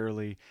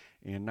necessarily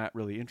and not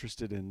really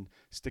interested in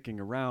sticking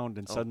around,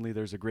 and suddenly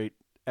there's a great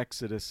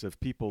exodus of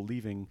people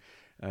leaving,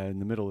 in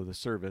the middle of the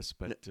service.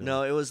 But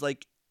No, it was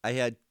like I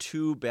had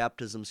two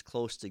baptisms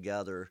close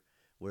together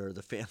where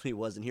the family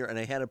wasn't here, and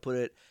I had to put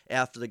it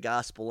after the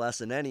gospel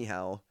lesson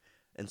anyhow.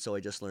 And so I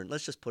just learned,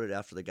 let's just put it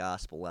after the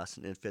gospel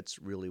lesson. It fits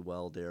really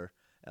well there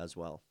as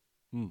well.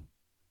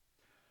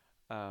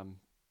 I've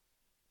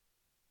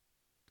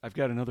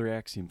got another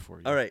axiom for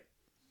you. All right.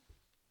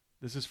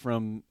 This is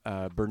from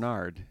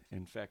Bernard.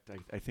 In fact,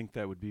 I think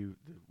that would be the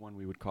one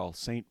we would call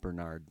Saint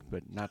Bernard,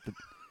 but not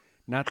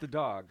the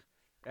dog.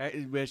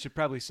 I should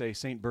probably say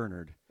Saint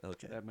Bernard.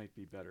 Okay. That might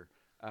be better.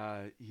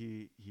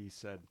 He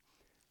said,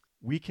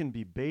 "We can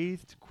be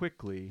bathed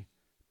quickly,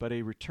 but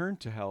a return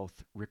to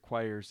health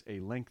requires a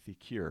lengthy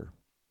cure."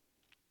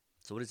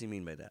 So what does he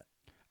mean by that?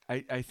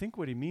 I think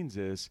what he means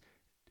is,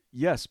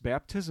 yes,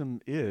 baptism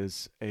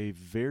is a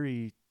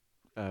very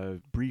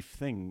brief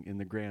thing in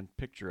the grand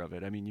picture of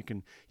it. I mean, you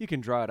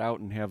can draw it out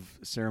and have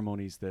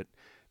ceremonies that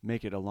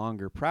make it a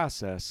longer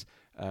process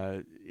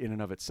in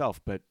and of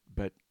itself. But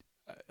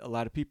a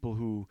lot of people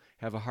who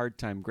have a hard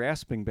time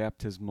grasping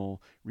baptismal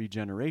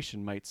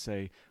regeneration might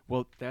say,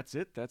 "Well, that's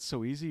it. That's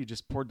so easy. You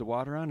just poured the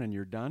water on and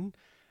you're done."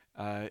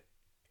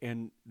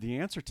 And the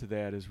answer to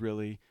that is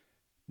really,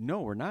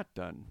 no, we're not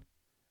done.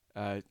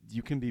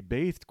 You can be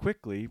bathed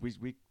quickly.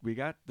 We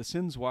got the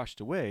sins washed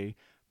away,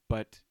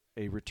 but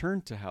a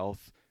return to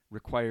health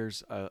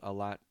requires a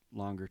lot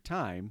longer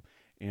time,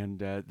 and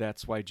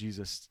that's why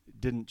Jesus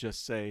didn't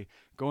just say,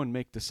 "Go and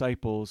make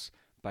disciples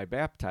by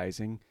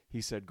baptizing." He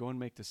said, "Go and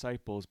make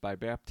disciples by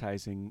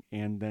baptizing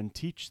and then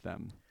teach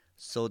them."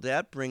 So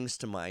that brings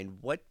to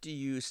mind, what do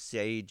you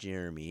say,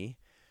 Jeremy,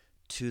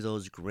 to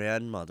those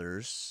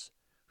grandmothers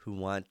who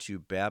want to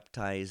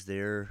baptize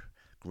their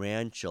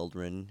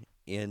grandchildren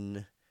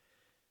in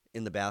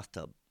the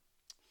bathtub?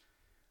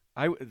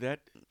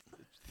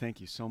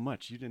 Thank you so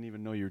much. You didn't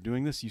even know you were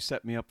doing this. You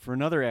set me up for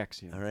another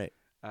axiom. All right.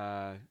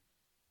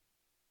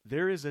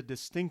 There is a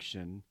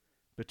distinction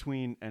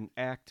between an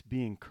act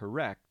being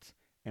correct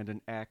and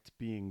an act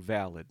being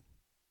valid.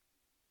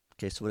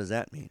 Okay, so what does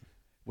that mean?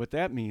 What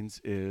that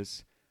means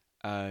is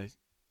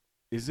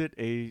it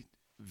a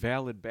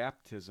valid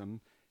baptism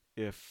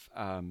if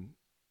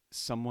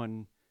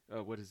someone,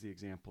 what is the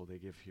example they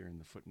give here in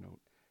the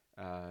footnote?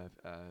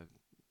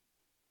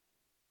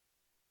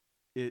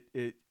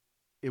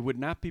 It would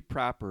not be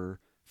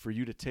proper for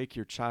you to take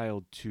your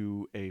child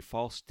to a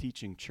false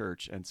teaching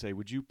church and say,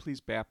 "Would you please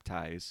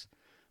baptize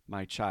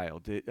my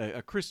child?"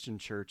 A Christian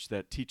church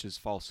that teaches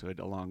falsehood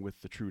along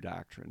with the true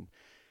doctrine.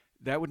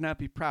 That would not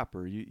be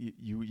proper.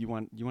 You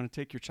want to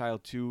take your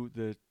child to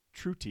the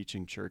true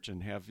teaching church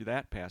and have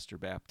that pastor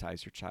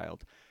baptize your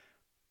child.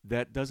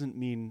 That doesn't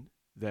mean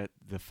that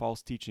the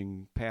false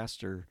teaching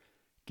pastor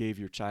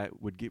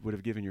would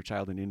have given your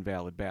child an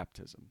invalid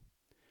baptism.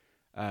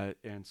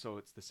 And so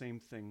it's the same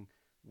thing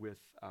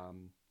with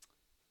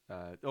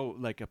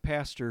like a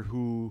pastor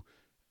who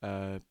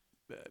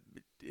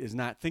is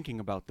not thinking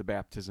about the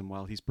baptism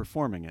while he's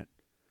performing it.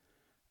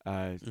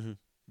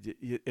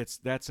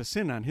 That's a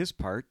sin on his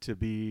part to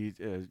be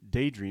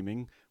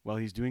daydreaming while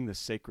he's doing the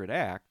sacred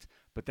act,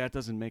 but that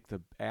doesn't make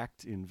the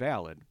act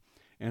invalid.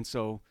 And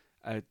so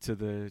to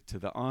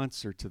the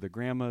aunts or to the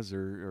grandmas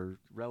or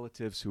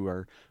relatives who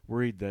are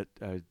worried that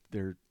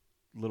their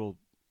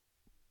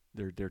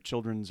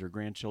children's or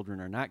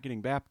grandchildren are not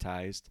getting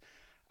baptized,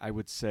 I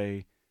would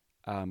say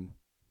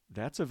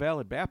that's a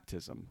valid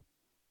baptism.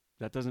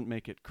 That doesn't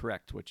make it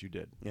correct what you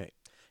did. Yeah.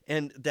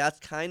 And that's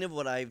kind of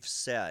what I've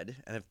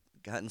said, and I've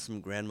gotten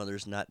some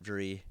grandmothers not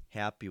very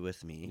happy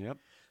with me. Yep,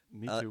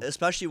 me too.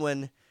 Especially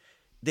when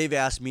they've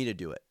asked me to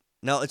do it.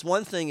 Now, it's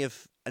one thing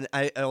and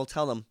I will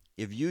tell them,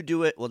 if you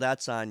do it, well,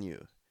 that's on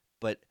you.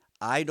 But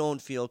I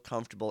don't feel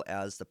comfortable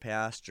as the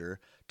pastor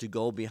to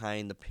go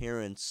behind the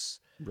parents'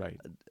 right.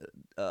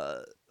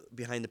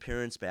 Behind the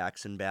parents'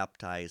 backs and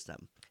baptize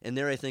them. And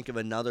there I think of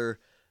another,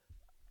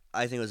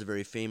 I think it was a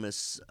very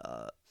famous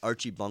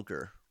Archie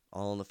Bunker,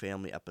 All in the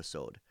Family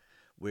episode,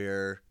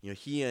 where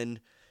he and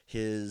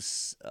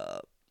his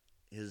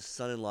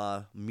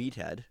son-in-law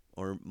Meathead,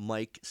 or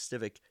Mike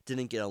Stivic,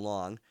 didn't get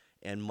along,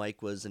 and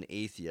Mike was an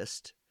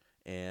atheist,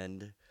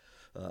 and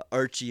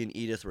Archie and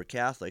Edith were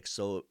Catholic,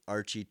 so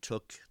Archie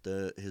took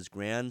his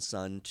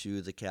grandson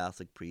to the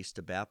Catholic priest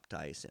to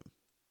baptize him.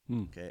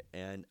 Okay,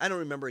 and I don't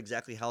remember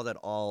exactly how that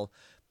all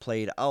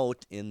played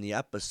out in the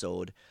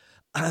episode,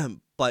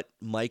 but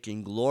Mike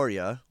and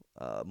Gloria,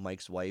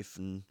 Mike's wife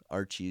and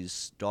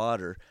Archie's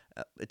daughter,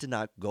 it did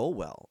not go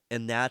well.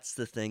 And that's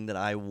the thing that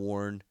I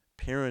warn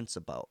parents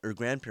about, or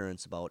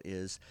grandparents about,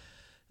 is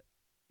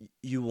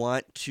you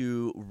want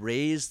to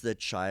raise the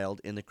child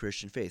in the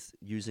Christian faith,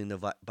 using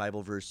the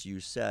Bible verse you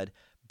said,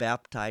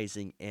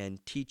 baptizing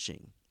and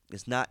teaching.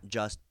 It's not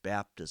just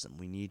baptism.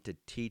 We need to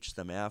teach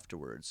them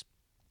afterwards.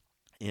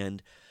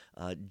 And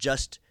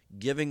just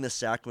giving the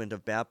sacrament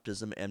of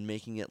baptism and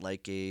making it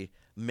like a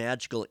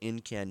magical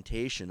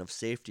incantation of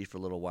safety for a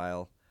little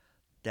while,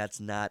 that's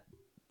not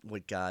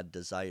what God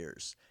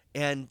desires.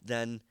 And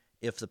then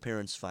if the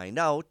parents find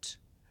out,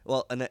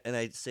 well, and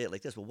I say it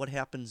like this, well, what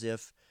happens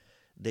if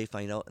they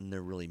find out and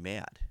they're really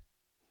mad?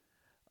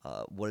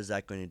 what is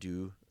that going to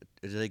do?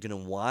 Are they going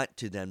to want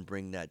to then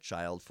bring that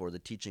child for the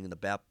teaching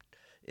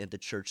in the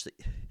church that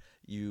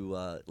you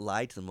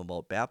lied to them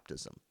about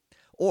baptism?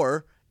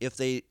 Or if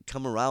they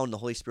come around, the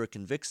Holy Spirit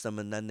convicts them,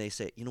 and then they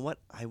say, you know what,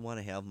 I want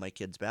to have my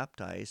kids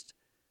baptized.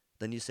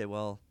 Then you say,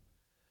 well,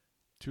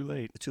 Too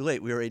late. too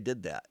late. We already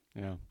did that.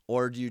 Yeah.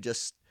 Or do you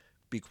just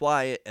be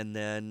quiet and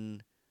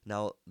then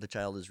now the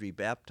child is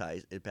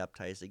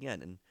baptized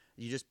again? And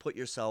you just put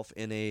yourself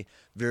in a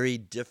very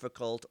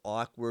difficult,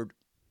 awkward,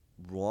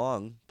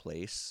 wrong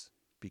place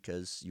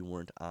because you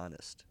weren't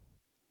honest.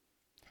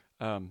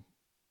 I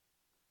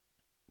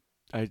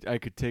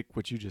could take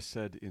what you just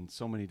said in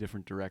so many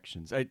different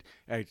directions. I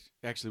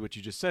actually, what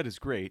you just said is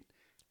great,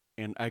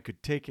 and I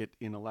could take it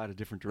in a lot of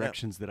different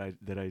directions that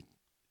I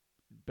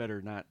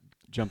better not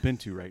jump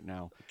into right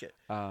now. Okay.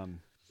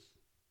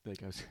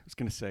 Like I was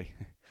going to say.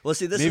 Well,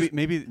 see,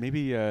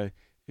 maybe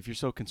if you're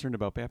so concerned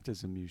about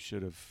baptism, you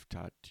should have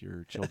taught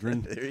your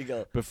children there you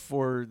go.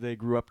 before they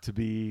grew up to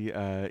be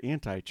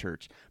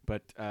anti-church.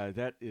 But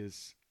that's really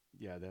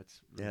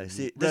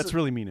that's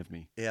really mean of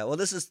me. Yeah. Well,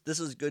 this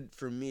is good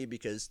for me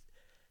because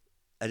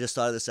I just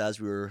thought of this as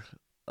we were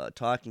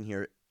talking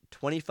here.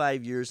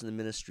 25 years in the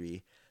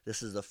ministry,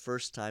 this is the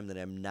first time that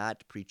I'm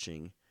not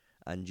preaching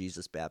on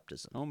Jesus'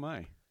 baptism. Oh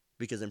my!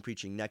 Because I'm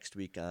preaching next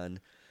week on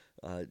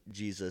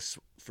Jesus'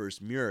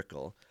 first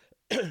miracle.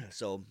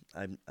 So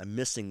I'm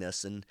missing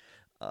this, and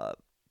I've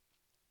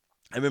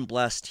been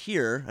blessed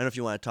here. I don't know if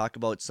you want to talk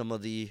about some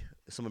of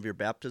your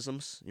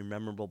baptisms, your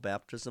memorable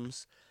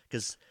baptisms,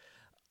 because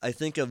I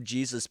think of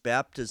Jesus'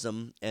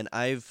 baptism, and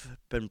I've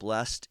been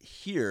blessed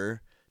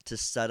here to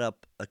set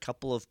up a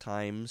couple of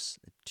times,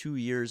 2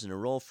 years in a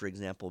row, for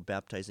example,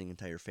 baptizing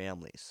entire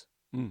families.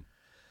 Mm.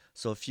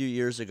 So a few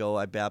years ago,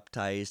 I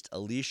baptized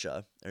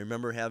Alicia. I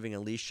remember having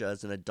Alicia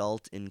as an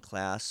adult in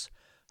class.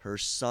 Her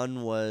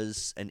son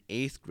was an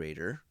 8th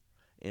grader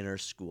in our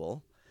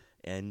school,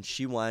 and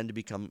she wanted to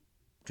become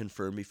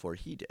confirmed before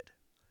he did.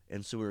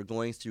 And so we were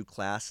going through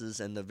classes,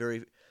 and the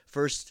very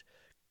first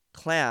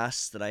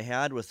class that I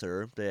had with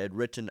her that I had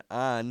written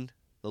on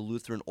the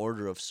Lutheran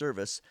Order of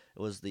Service, it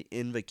was the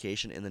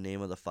invocation in the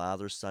name of the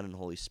Father, Son, and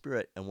Holy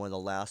Spirit. And one of the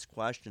last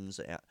questions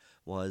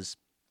was,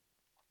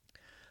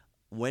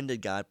 when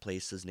did God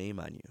place his name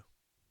on you?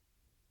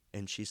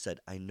 And she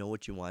said, I know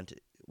what you want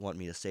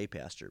me to say,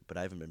 Pastor, but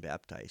I haven't been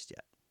baptized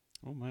yet.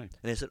 Oh my.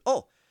 And I said,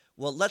 oh,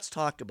 well, let's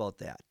talk about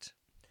that.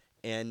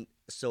 And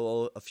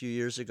so a few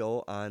years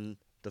ago on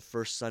the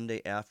first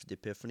Sunday after the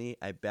Epiphany,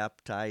 I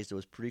baptized, it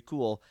was pretty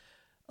cool,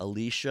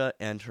 Alicia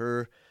and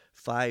her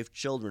 5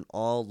 children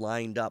all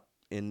lined up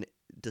in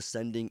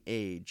descending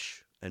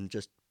age and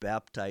just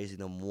baptizing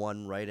them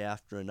one right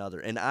after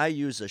another. And I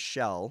use a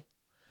shell,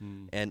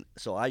 and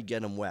so I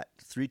get them wet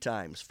 3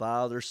 times,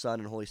 Father, Son,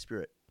 and Holy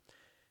Spirit.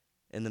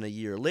 And then a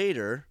year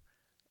later,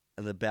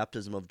 in the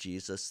baptism of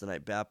Jesus, then I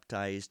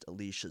baptized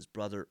Alicia's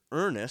brother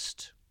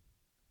Ernest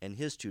and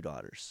his 2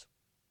 daughters.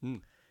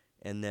 And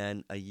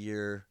then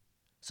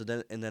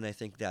then I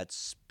think that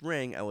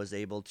spring I was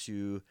able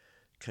to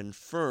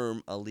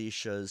confirm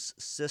Alicia's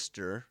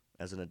sister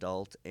as an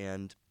adult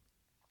and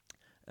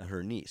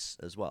her niece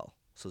as well.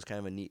 So it's kind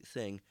of a neat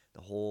thing,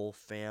 the whole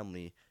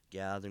family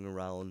gathering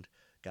around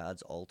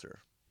God's altar.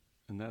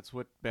 And that's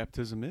what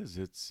baptism is.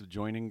 It's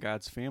joining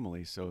God's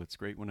family. So it's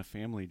great when a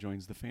family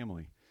joins the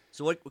family.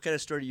 So what kind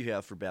of story do you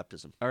have for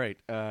baptism? All right.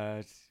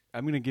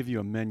 I'm going to give you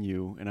a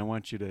menu, and I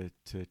want you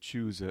to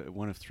choose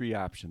one of 3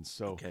 options.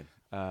 So Okay.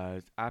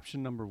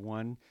 Option number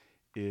 1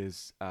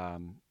 is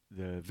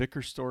the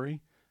vicar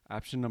story.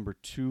 Option number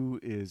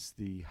 2 is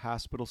the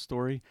hospital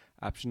story.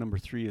 Option number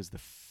 3 is the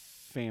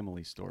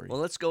family story. Well,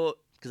 let's go,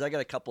 because I got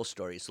a couple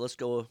stories. So let's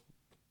go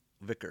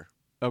vicar.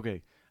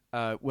 Okay.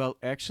 Well,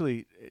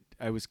 actually,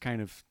 I was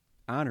kind of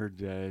honored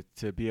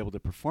to be able to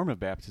perform a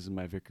baptism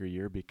my vicar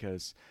year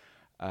because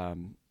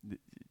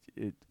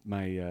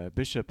my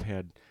bishop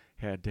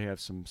had to have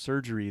some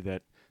surgery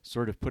that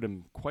sort of put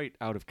him quite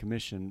out of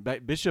commission. By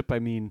bishop, I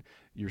mean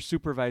you're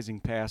supervising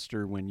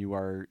pastor when you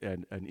are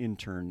an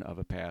intern of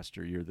a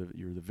pastor. You're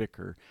the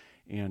vicar,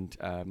 and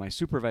my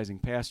supervising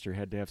pastor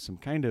had to have some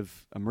kind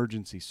of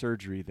emergency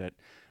surgery that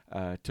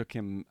took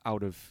him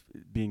out of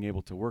being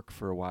able to work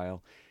for a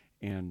while.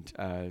 And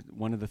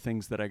one of the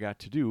things that I got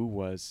to do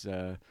was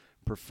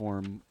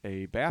perform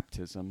a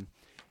baptism,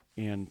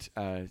 and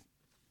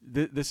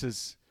this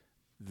is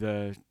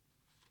the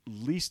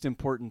least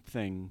important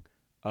thing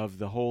of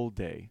the whole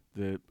day.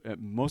 The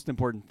most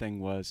important thing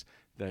was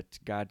that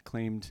God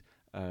claimed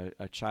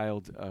a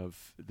child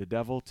of the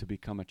devil to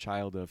become a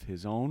child of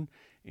his own,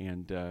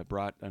 and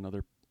brought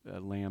another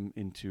lamb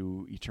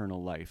into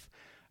eternal life.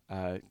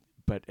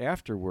 But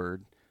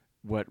afterward,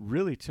 what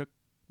really took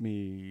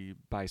me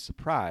by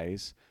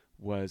surprise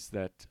was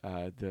that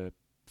the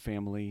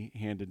family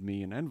handed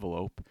me an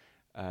envelope,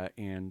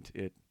 and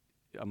it,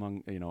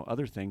 among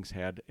other things,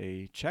 had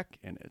a check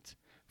in it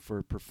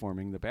for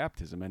performing the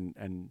baptism,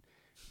 and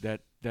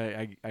that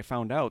I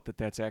found out that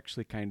that's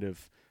actually kind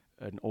of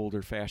an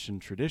older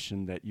fashioned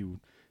tradition that you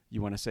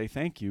want to say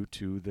thank you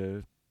to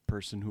the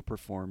person who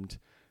performed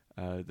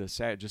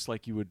just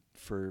like you would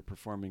for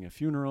performing a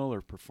funeral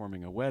or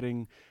performing a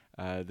wedding.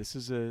 This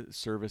is a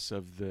service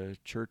of the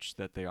church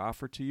that they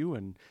offer to you,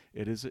 and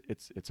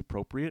it's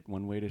appropriate.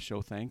 One way to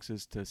show thanks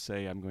is to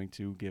say, I'm going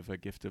to give a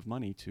gift of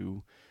money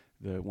to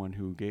the one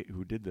who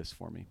did this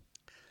for me.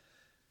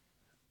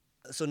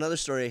 So another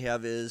story I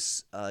have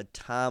is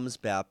Tom's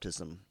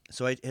baptism.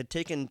 So I had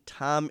taken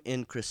Tom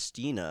and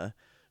Christina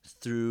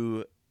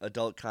through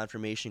adult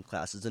confirmation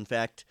classes. In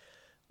fact,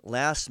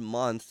 last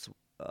month,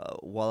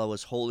 while I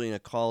was holding a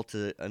call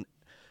to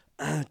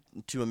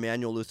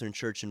Emmanuel Lutheran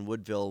Church in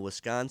Woodville,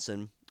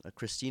 Wisconsin,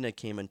 Christina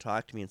came and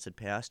talked to me and said,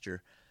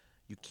 Pastor,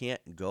 you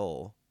can't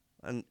go.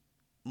 And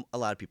a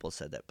lot of people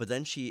said that. But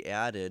then she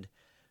added,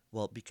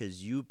 well,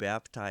 because you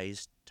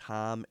baptized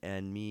Tom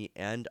and me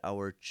and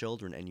our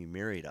children and you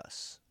married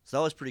us. So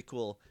that was pretty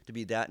cool to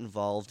be that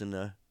involved in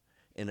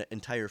an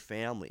entire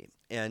family.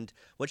 And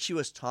what she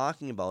was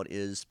talking about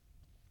is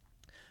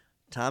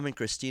Tom and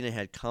Christina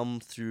had come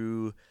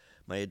through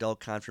my adult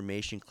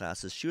confirmation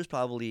classes. She was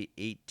probably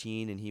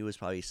 18 and he was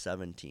probably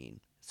 17.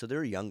 So they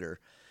were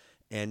younger.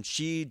 And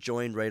she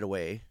joined right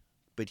away,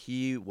 but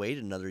he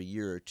waited another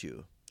year or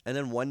two. And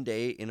then one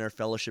day in our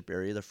fellowship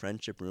area, the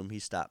friendship room, he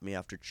stopped me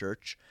after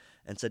church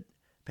and said,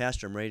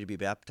 Pastor, I'm ready to be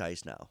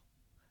baptized now.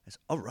 I said,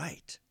 all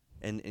right.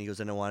 And he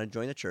goes, and I want to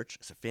join the church.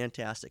 I said,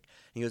 fantastic.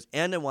 And he goes,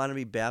 and I want to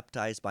be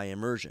baptized by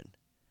immersion.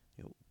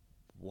 I go,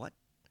 what?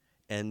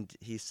 And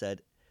he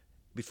said,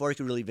 before he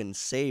could really even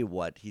say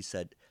what, he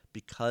said,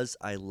 because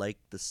I like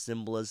the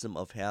symbolism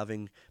of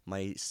having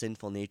my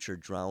sinful nature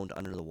drowned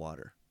under the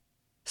water.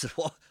 I said,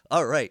 well,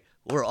 all right,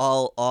 we're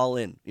all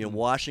in.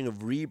 Washing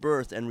of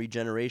rebirth and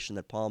regeneration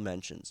that Paul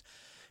mentions.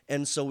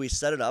 And so we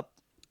set it up,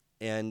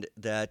 and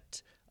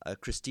that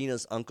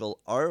Christina's uncle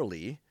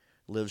Arlie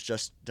lives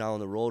just down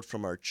the road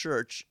from our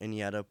church, and he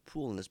had a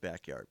pool in his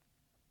backyard.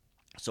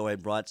 So I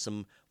brought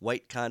some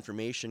white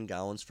confirmation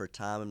gowns for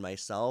Tom and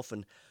myself,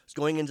 and was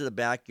going into the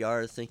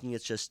backyard thinking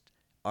it's just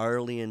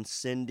Arlie and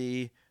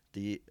Cindy,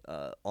 the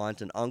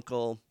aunt and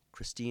uncle,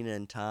 Christina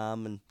and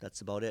Tom, and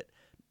that's about it.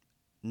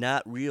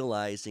 Not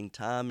realizing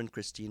Tom and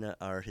Christina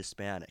are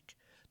Hispanic.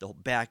 The whole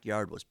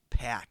backyard was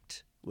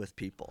packed with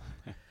people.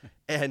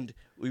 And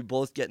we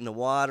both get in the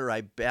water.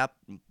 I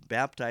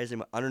baptize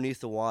him underneath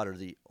the water,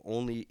 the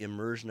only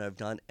immersion I've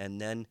done. And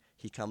then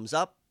he comes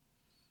up,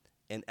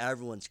 and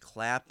everyone's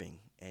clapping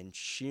and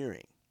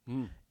cheering.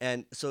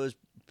 And so it was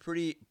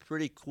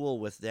pretty cool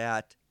with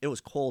that. It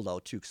was cold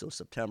out, too, because it was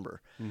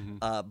September.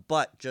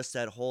 But just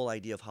that whole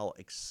idea of how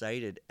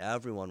excited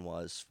everyone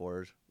was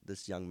for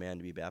this young man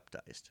to be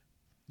baptized.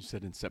 You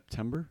said in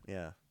September?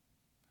 Yeah.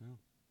 Oh.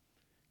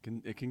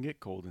 It can get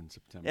cold in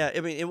September. Yeah,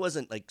 I mean, it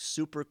wasn't like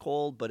super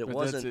cold, but it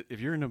wasn't. If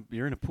you're in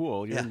a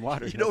pool, you're in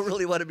water. You don't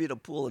really want to be in a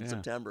pool in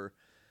September.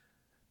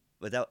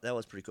 But that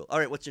was pretty cool. All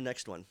right, what's your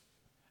next one?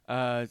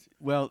 It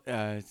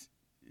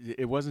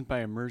wasn't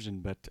by immersion,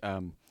 but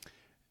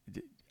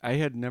I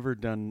had never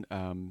done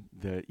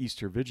the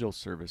Easter Vigil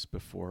service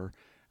before.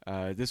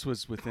 This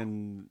was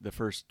within the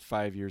first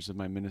 5 years of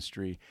my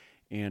ministry,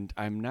 and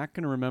I'm not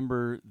going to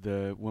remember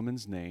the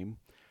woman's name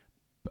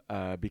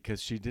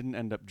because she didn't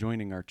end up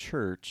joining our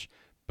church.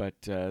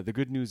 But the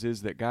good news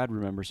is that God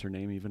remembers her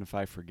name, even if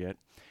I forget.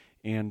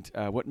 And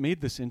what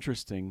made this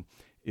interesting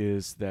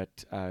is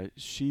that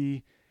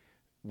she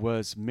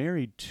was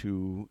married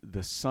to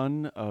the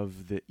son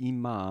of the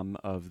imam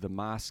of the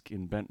mosque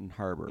in Benton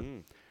Harbor.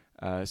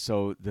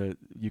 So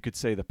you could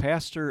say the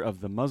pastor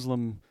of the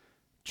Muslim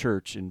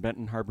church in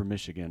Benton Harbor,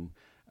 Michigan,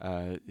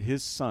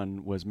 his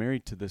son was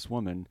married to this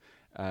woman,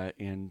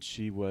 and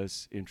she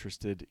was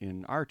interested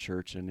in our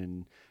church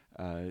and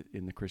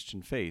in the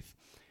Christian faith.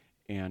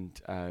 And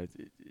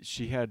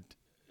she had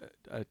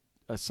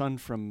a son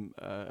from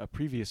a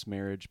previous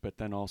marriage, but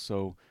then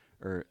also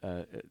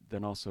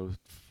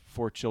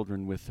 4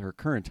 children with her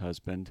current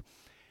husband,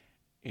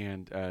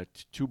 and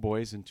 2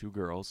 boys and 2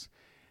 girls.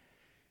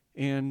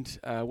 And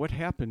what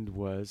happened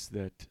was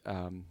that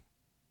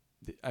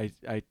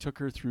I took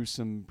her through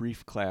some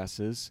brief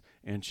classes,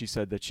 and she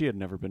said that she had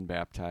never been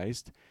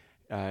baptized,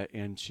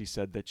 and she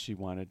said that she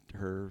wanted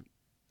her.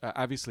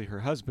 Obviously,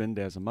 her husband,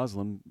 as a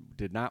Muslim,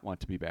 did not want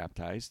to be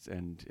baptized,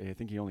 and I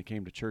think he only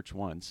came to church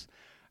once.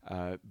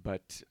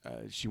 But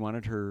she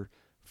wanted her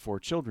 4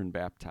 children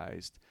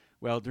baptized.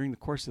 Well, during the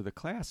course of the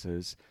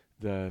classes,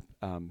 the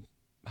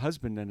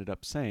husband ended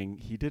up saying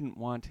he didn't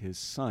want his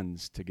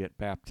sons to get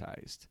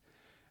baptized.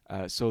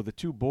 So the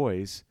 2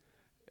 boys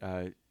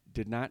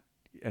did not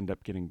end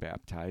up getting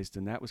baptized,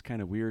 and that was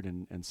kind of weird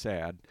and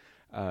sad.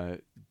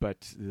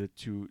 But the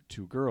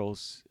two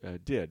girls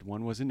did.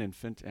 One was an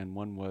infant, and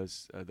one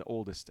was the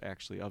oldest,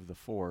 actually, of the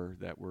 4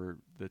 that were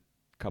the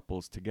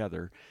couples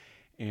together.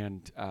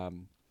 And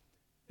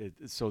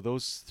so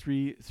those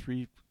three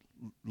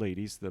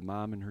ladies, the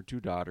mom and her 2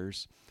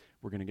 daughters,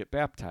 were going to get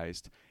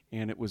baptized.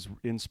 And it was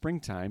in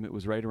springtime. It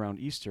was right around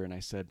Easter. And I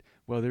said,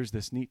 well, there's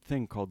this neat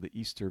thing called the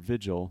Easter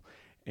Vigil.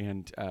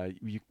 And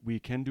we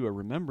can do a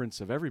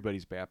remembrance of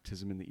everybody's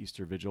baptism in the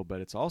Easter Vigil,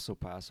 but it's also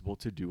possible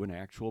to do an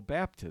actual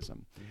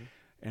baptism.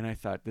 And I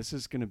thought, this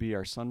is going to be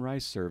our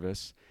sunrise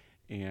service,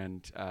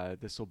 and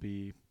this will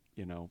be,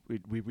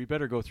 we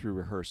better go through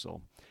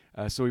rehearsal.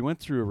 So we went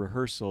through a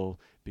rehearsal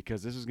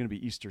because this was going to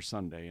be Easter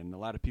Sunday, and a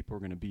lot of people were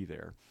going to be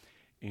there.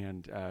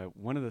 And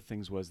one of the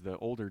things was the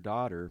older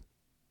daughter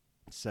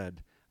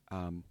said,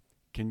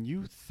 can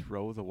you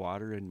throw the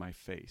water in my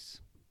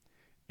face?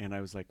 And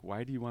I was like,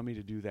 why do you want me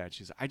to do that?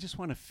 She said, I just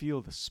want to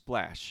feel the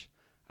splash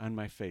on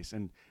my face.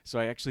 And so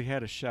I actually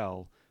had a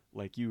shell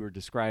like you were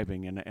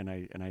describing, and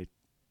I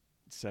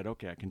said,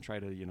 okay, I can try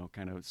to,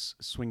 kind of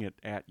swing it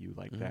at you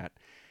like that.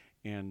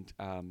 And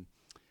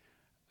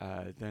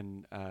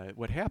then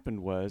what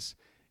happened was,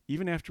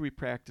 even after we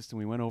practiced and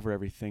we went over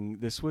everything,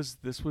 this was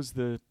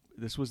the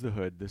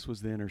hood, this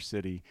was the inner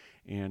city,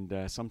 and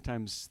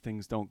sometimes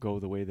things don't go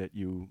the way that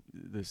you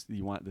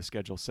want the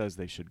schedule says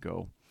they should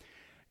go.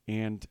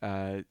 And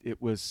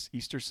it was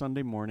Easter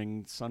Sunday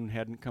morning. Sun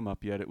hadn't come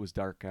up yet. It was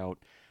dark out,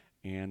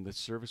 and the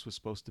service was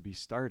supposed to be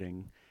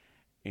starting.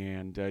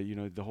 And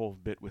the whole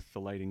bit with the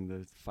lighting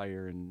the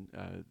fire and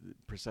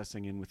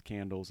processing in with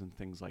candles and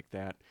things like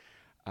that.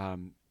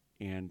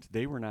 And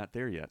they were not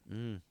there yet.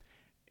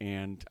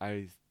 And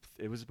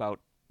it was about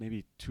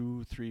maybe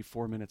 2, 3,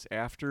 4 minutes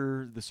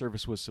after the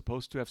service was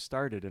supposed to have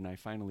started, and I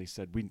finally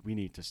said, we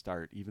need to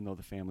start, even though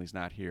the family's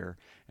not here,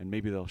 and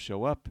maybe they'll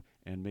show up,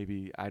 and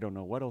maybe, I don't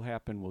know what'll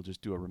happen, we'll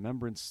just do a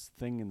remembrance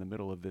thing in the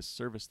middle of this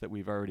service that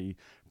we've already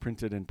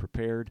printed and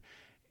prepared,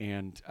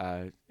 and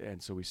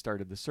so we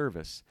started the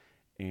service,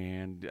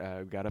 and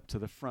got up to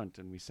the front,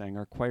 and we sang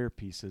our choir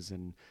pieces,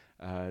 and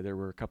there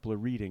were a couple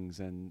of readings,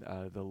 and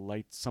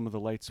some of the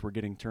lights were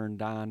getting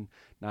turned on.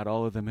 Not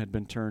all of them had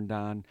been turned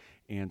on,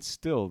 and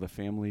still the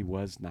family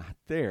was not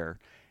there.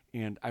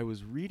 And I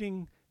was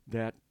reading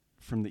that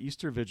from the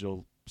Easter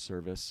Vigil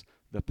service,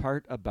 the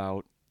part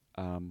about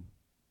the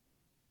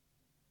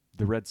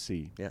Red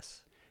Sea.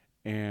 Yes.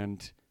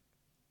 And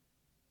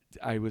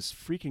I was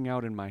freaking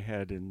out in my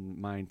head and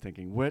mind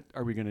thinking, what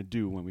are we going to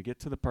do when we get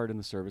to the part in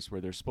the service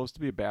where there's supposed to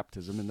be a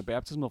baptism and the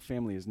baptismal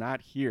family is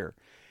not here?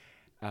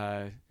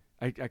 I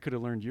could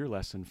have learned your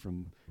lesson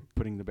from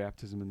putting the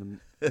baptism in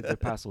the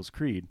Apostles'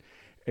 Creed.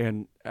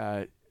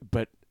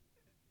 But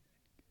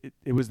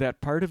it was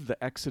that part of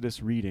the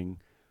Exodus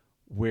reading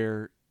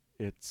where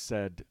it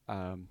said,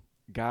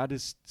 God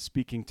is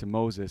speaking to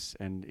Moses,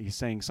 and he's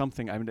saying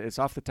something, it's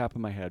off the top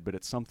of my head, but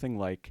it's something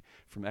like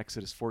from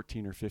Exodus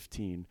 14 or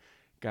 15,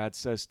 God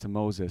says to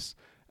Moses,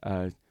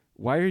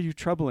 why are you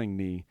troubling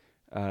me?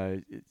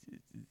 The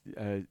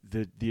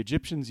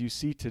Egyptians you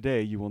see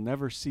today, you will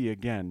never see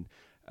again.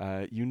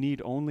 You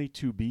need only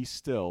to be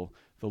still.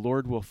 The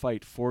Lord will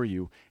fight for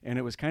you. And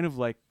it was kind of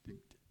like,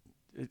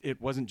 it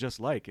wasn't just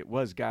like, it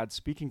was God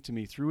speaking to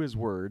me through his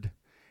word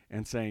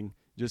and saying,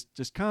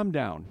 just calm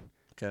down.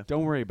 Okay.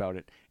 Don't worry about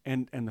it.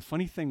 And the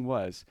funny thing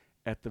was,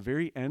 at the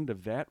very end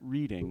of that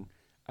reading,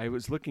 I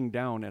was looking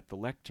down at the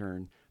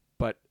lectern,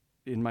 but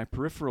in my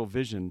peripheral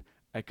vision,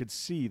 I could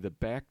see the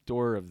back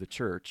door of the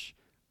church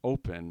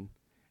open,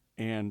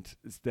 and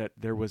that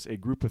there was a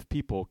group of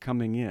people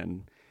coming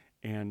in.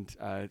 And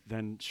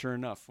then, sure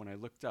enough, when I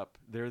looked up,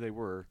 there they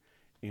were,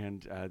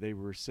 and they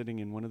were sitting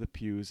in one of the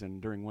pews.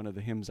 And during one of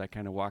the hymns, I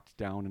kind of walked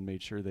down and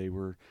made sure they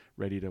were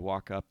ready to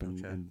walk up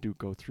and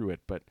go through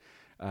it. But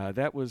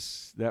that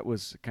was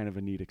kind of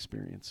a neat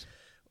experience.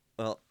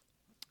 Well,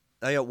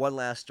 I got one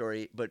last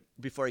story, but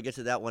before I get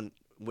to that one,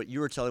 what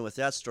you were telling with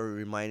that story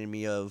reminded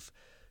me of,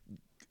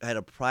 I had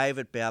a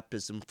private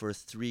baptism for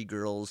 3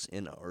 girls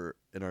in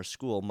our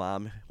school.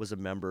 Mom was a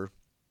member,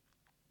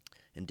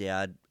 and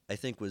Dad, I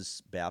think,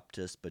 was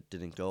Baptist but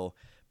didn't go.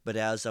 But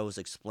as I was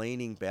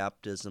explaining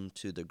baptism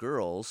to the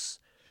girls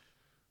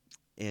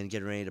and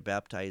getting ready to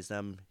baptize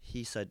them,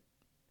 he said,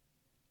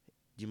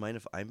 do you mind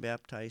if I'm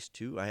baptized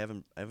too? I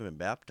haven't been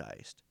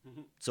baptized.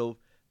 So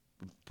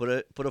put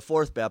a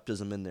 4th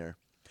baptism in there.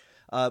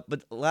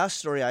 But the last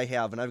story I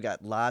have, and I've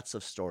got lots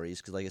of stories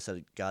because, like I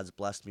said, God's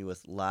blessed me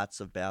with lots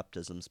of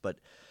baptisms, but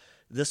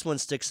this one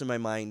sticks in my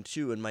mind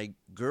too. And my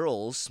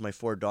girls, my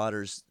 4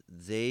 daughters,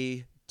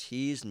 they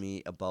teased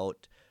me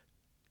about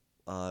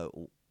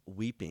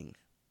weeping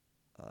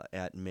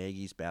at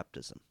Maggie's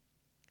baptism.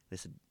 They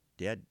said,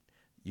 Dad,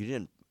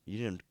 you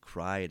didn't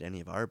cry at any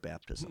of our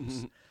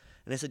baptisms.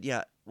 And I said,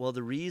 yeah, well,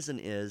 the reason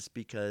is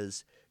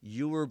because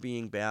you were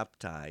being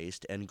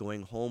baptized and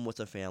going home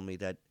with a family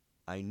that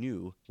I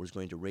knew was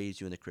going to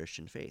raise you in the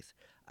Christian faith.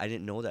 I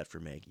didn't know that for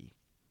Maggie.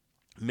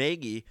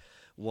 Maggie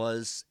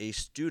was a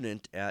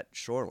student at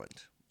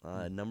Shoreland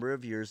a number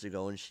of years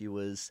ago, and she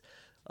was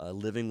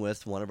living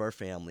with one of our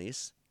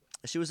families.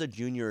 She was a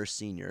junior or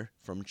senior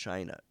from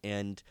China,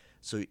 and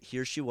so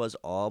here she was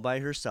all by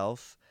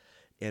herself.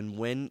 And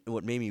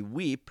what made me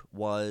weep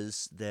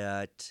was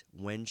that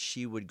when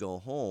she would go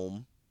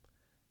home,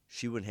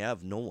 she would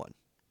have no one.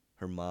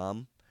 Her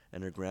mom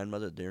and her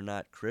grandmother, they're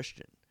not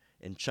Christian.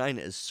 And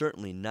China is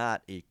certainly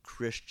not a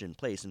Christian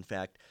place. In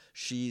fact,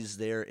 she's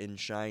there in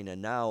China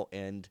now,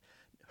 and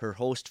her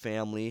host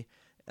family,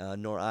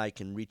 nor I,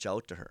 can reach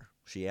out to her.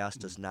 She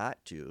asked us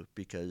not to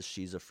because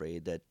she's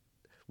afraid that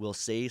will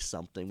say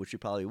something, which she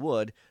probably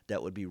would,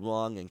 that would be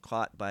wrong and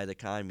caught by the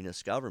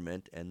communist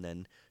government, and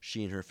then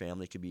she and her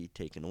family could be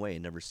taken away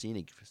and never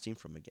seen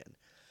from again.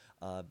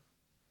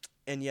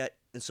 And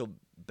so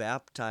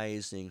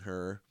baptizing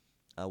her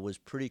was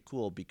pretty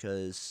cool,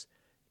 because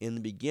in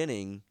the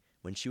beginning,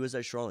 when she was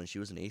at Shoreline, she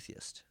was an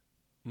atheist.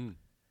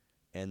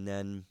 And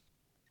then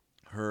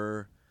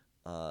her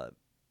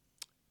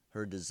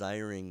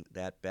desiring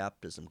that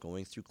baptism,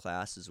 going through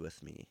classes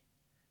with me,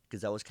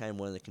 because that was kind of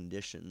one of the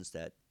conditions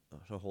that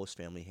her host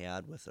family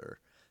had with her.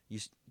 You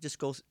just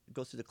go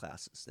through the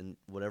classes, and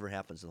whatever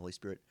happens, the Holy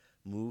Spirit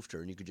moved her,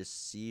 and you could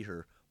just see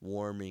her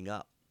warming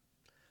up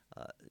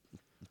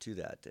to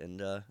that. And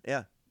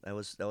that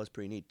was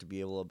pretty neat to be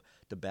able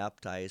to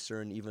baptize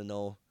her. And even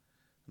though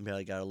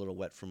I got a little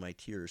wet from my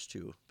tears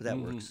too, but that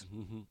works.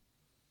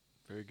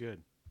 Very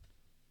good.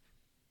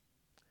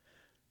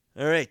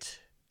 All right.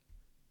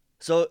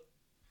 So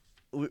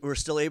we're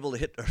still able to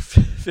hit our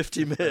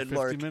 50-minute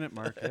mark. 50-minute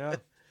mark, yeah.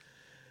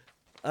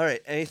 All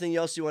right. Anything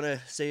else you want to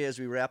say as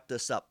we wrap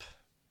this up?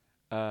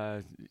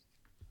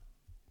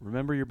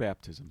 Remember your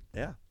baptism.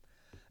 Yeah.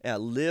 Yeah,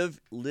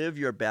 live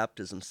your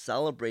baptism.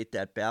 Celebrate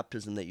that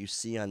baptism that you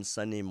see on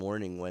Sunday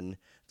morning when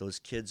those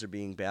kids are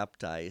being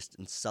baptized,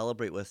 and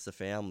celebrate with the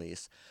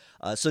families.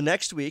 So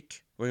next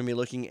week, we're going to be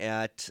looking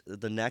at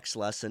the next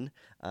lesson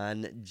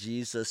on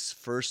Jesus'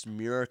 first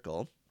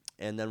miracle,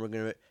 and then we're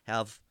going to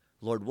have,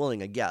 Lord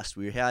willing, a guest.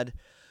 We had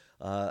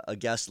a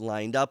guest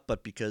lined up,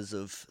 but because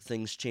of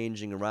things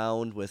changing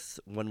around with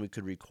when we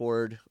could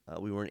record,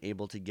 we weren't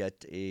able to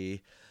get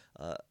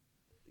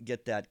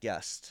that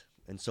guest.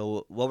 And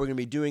so what we're going to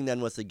be doing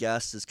then with the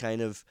guest is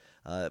kind of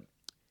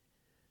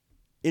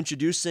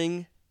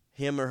introducing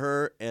him or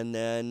her, and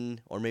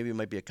then, or maybe it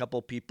might be a couple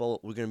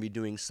people, we're going to be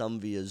doing some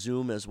via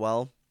Zoom as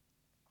well.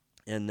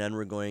 And then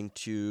we're going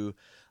to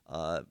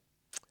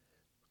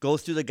go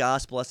through the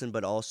gospel lesson,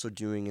 but also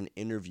doing an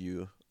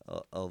interview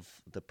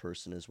of the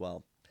person as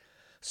well.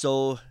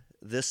 So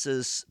this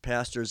is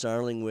Pastor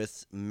Zarling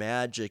with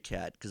Magic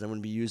Hat, because I'm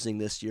going to be using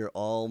this year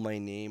all my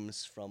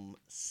names from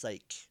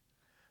Psych.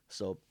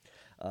 So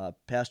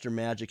Pastor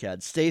Magic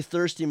Hat, stay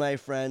thirsty, my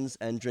friends,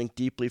 and drink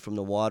deeply from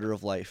the water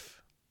of life.